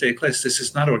the first day of class, this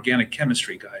is not organic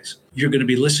chemistry, guys. You're going to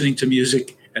be listening to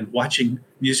music and watching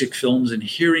music films and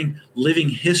hearing living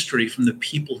history from the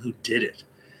people who did it.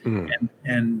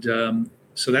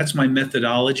 So that's my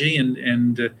methodology,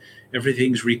 and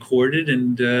everything's recorded,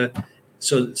 and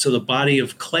so the body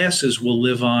of classes will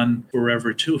live on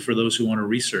forever too for those who want to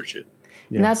research it.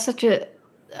 Yeah. And that's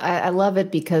I love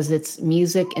it because it's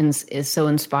music and is so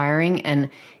inspiring. And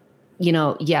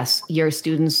yes, your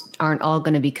students aren't all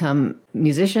going to become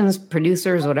musicians,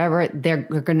 producers, whatever. They're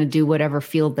going to do whatever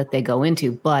field that they go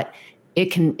into, but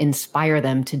it can inspire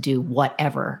them to do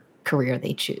whatever career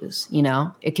they choose.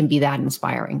 It can be that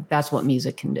inspiring. That's what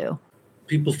music can do.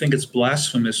 People think it's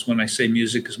blasphemous when I say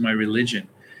music is my religion,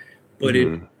 but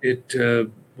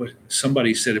what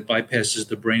somebody said, it bypasses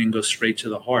the brain and goes straight to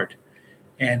the heart.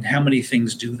 And how many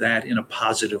things do that in a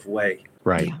positive way?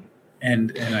 Right. Yeah.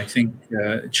 And I think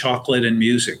chocolate and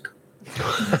music.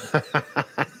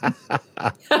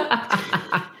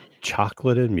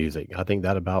 Chocolate and music. I think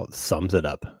that about sums it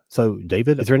up. So,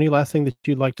 David, is there any last thing that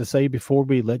you'd like to say before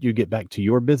we let you get back to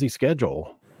your busy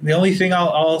schedule? The only thing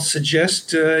I'll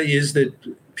suggest is that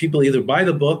people either buy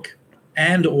the book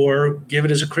and or give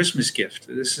it as a Christmas gift.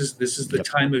 This is the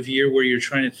time of year where you're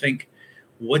trying to think,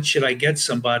 what should I get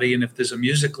somebody? And if there's a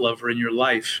music lover in your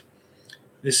life,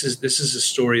 this is a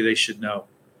story they should know.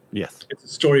 Yes. It's a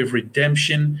story of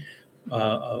redemption,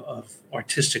 of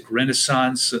artistic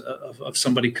renaissance, of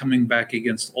somebody coming back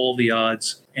against all the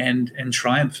odds and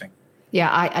triumphing. Yeah,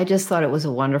 I just thought it was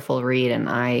a wonderful read, and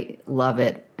I love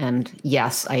it. And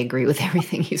yes, I agree with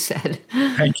everything you said.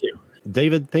 Thank you.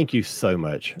 David, thank you so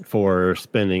much for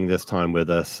spending this time with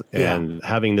us and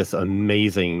having this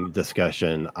amazing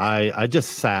discussion. I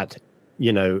just sat,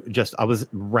 I was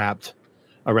wrapped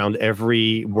around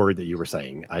every word that you were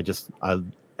saying. I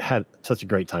had such a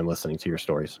great time listening to your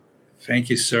stories.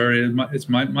 Thank you, sir. It's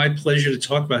my pleasure to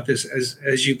talk about this.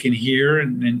 As you can hear,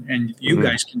 and you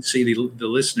guys can see, the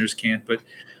listeners can't, but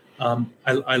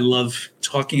I love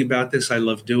talking about this. I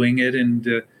love doing it.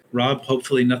 And Rob,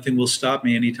 hopefully nothing will stop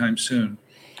me anytime soon.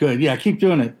 Good. Yeah, keep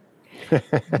doing it.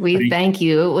 We thank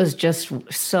you. It was just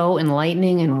so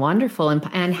enlightening and wonderful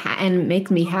and make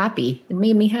me happy. It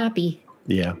made me happy.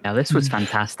 Yeah. Yeah, this was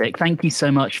fantastic. Thank you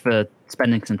so much for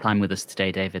spending some time with us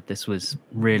today, David. This was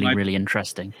really, really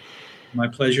interesting. My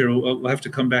pleasure. We'll have to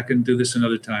come back and do this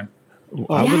another time.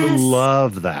 I would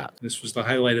love that. This was the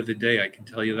highlight of the day. I can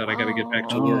tell you that. I got to get back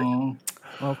to work.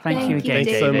 Well, thank you again,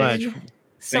 Thanks David. so much.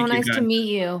 So Thank you, nice to guys. meet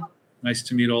you. Nice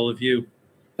to meet all of you.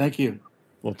 Thank you.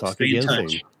 We'll talk Stay in again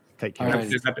touch. soon. Take care. All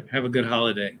right. Have a good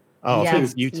holiday. Oh,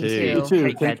 Yes, you you too. too. You too.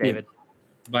 Take care, Thank you. David.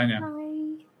 Bye now.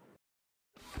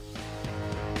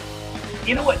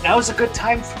 You know what now's a good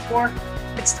time for?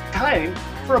 It's time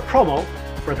for a promo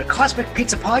for the Cosmic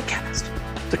Pizza Podcast.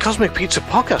 The Cosmic Pizza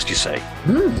Podcast, you say?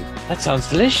 That sounds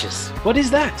delicious. What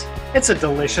is that? It's a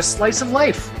delicious slice of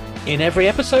life. In every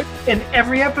episode? In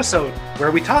every episode,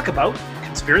 where we talk about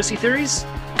conspiracy theories,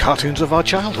 Cartoons of our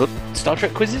childhood, Star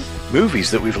Trek quizzes?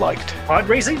 movies that we've liked. pod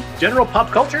racing, general pop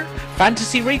culture,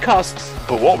 Fantasy recasts?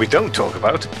 But what we don't talk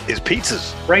about is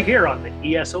pizzas. right here on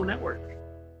the ESO Network.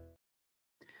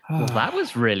 Well, that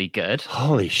was really good.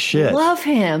 Holy shit. Love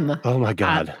him. Oh my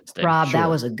God. Fantastic. Rob, Sure. that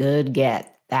was a good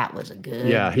get. That was a good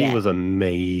Yeah, he get. was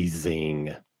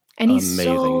amazing. And he's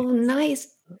so amazing. nice.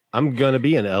 I'm going to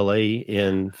be in LA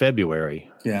in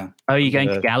February. Yeah. Oh, you going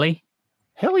to Uh, Galley?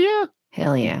 Hell yeah.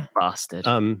 Hell yeah. Bastard.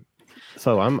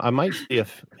 So I might see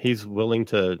if he's willing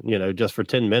to, just for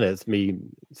 10 minutes, me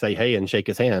say hey and shake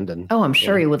his hand. And Oh, I'm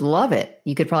sure Yeah. he would love it.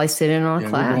 You could probably sit in on a Yeah,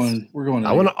 class. We're going.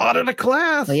 I want to audit a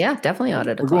class. Well, yeah, definitely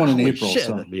audit a We're class. going in Holy April. shit,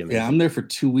 So that'd be amazing. yeah, I'm there for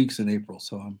 2 weeks in April.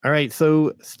 So I'm. All right.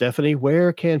 So, Stephanie,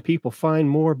 where can people find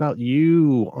more about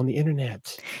you on the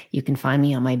internet? You can find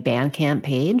me on my Bandcamp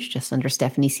page, just under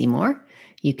Stephanie Seymour.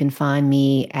 You can find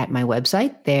me at my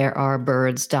website,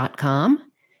 therearebirds.com.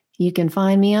 You can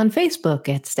find me on Facebook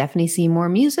at Stephanie Seymour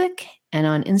Music and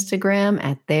on Instagram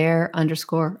at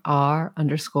there_r_birds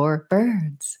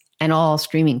and all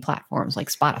streaming platforms like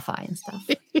Spotify and stuff.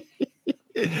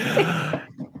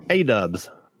 Hey, Dubs.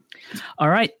 All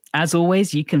right. As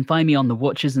always, you can find me on the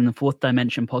Watchers in the Fourth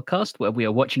Dimension podcast, where we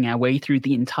are watching our way through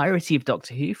the entirety of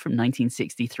Doctor Who from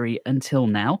 1963 until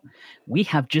now. We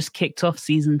have just kicked off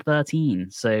season 13,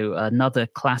 so another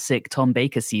classic Tom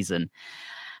Baker season.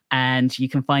 And you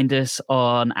can find us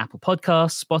on Apple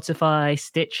Podcasts, Spotify,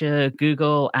 Stitcher,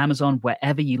 Google, Amazon,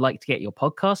 wherever you like to get your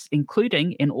podcasts,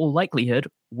 including, in all likelihood,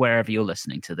 wherever you're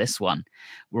listening to this one.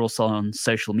 We're also on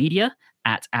social media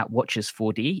at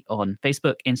Watchers4D on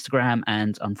Facebook, Instagram,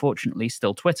 and unfortunately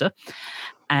still Twitter.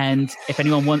 And if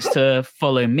anyone wants to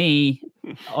follow me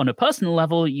on a personal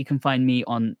level, you can find me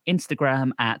on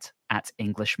Instagram at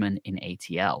Englishman in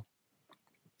ATL.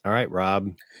 All right,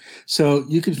 Rob. So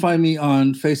you can find me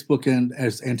on Facebook and,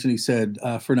 as Anthony said,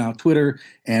 for now, Twitter,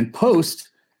 and post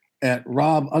at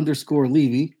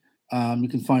Rob_Levy. You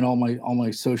can find all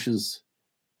my socials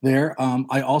there.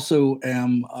 I also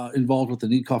am involved with the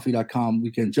NeedCoffee.com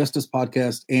Weekend Justice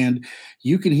podcast, and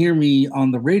you can hear me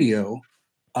on the radio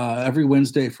every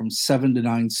Wednesday from 7 to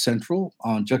 9 Central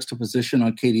on Juxtaposition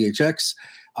on KDHX.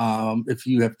 If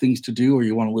you have things to do or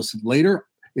you want to listen later,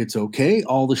 it's okay.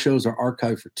 All the shows are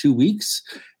archived for 2 weeks,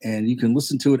 and you can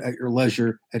listen to it at your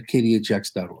leisure at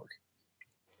kdhx.org.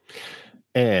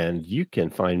 And you can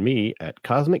find me at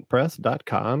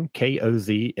cosmicpress.com,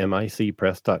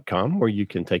 KOZMICpress.com, where you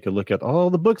can take a look at all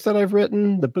the books that I've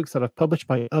written, the books that I've published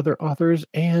by other authors,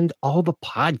 and all the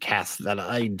podcasts that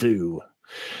I do.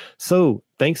 So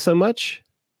thanks so much.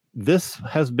 This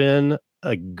has been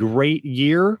a great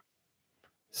year.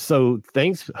 So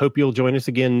thanks. Hope you'll join us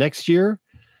again next year.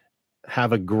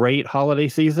 Have a great holiday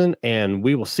season, and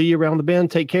we will see you around the bend.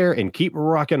 Take care and keep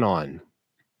rocking on.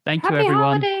 Thank you, Happy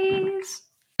everyone. holidays!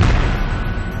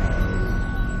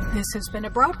 This has been a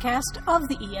broadcast of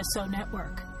the ESO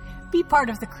Network. Be part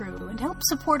of the crew and help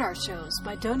support our shows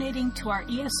by donating to our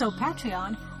ESO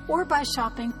Patreon or by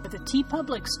shopping at the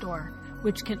TeePublic store,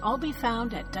 which can all be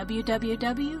found at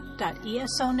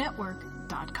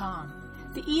www.esonetwork.com.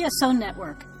 The ESO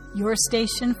Network, your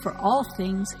station for all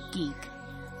things geek.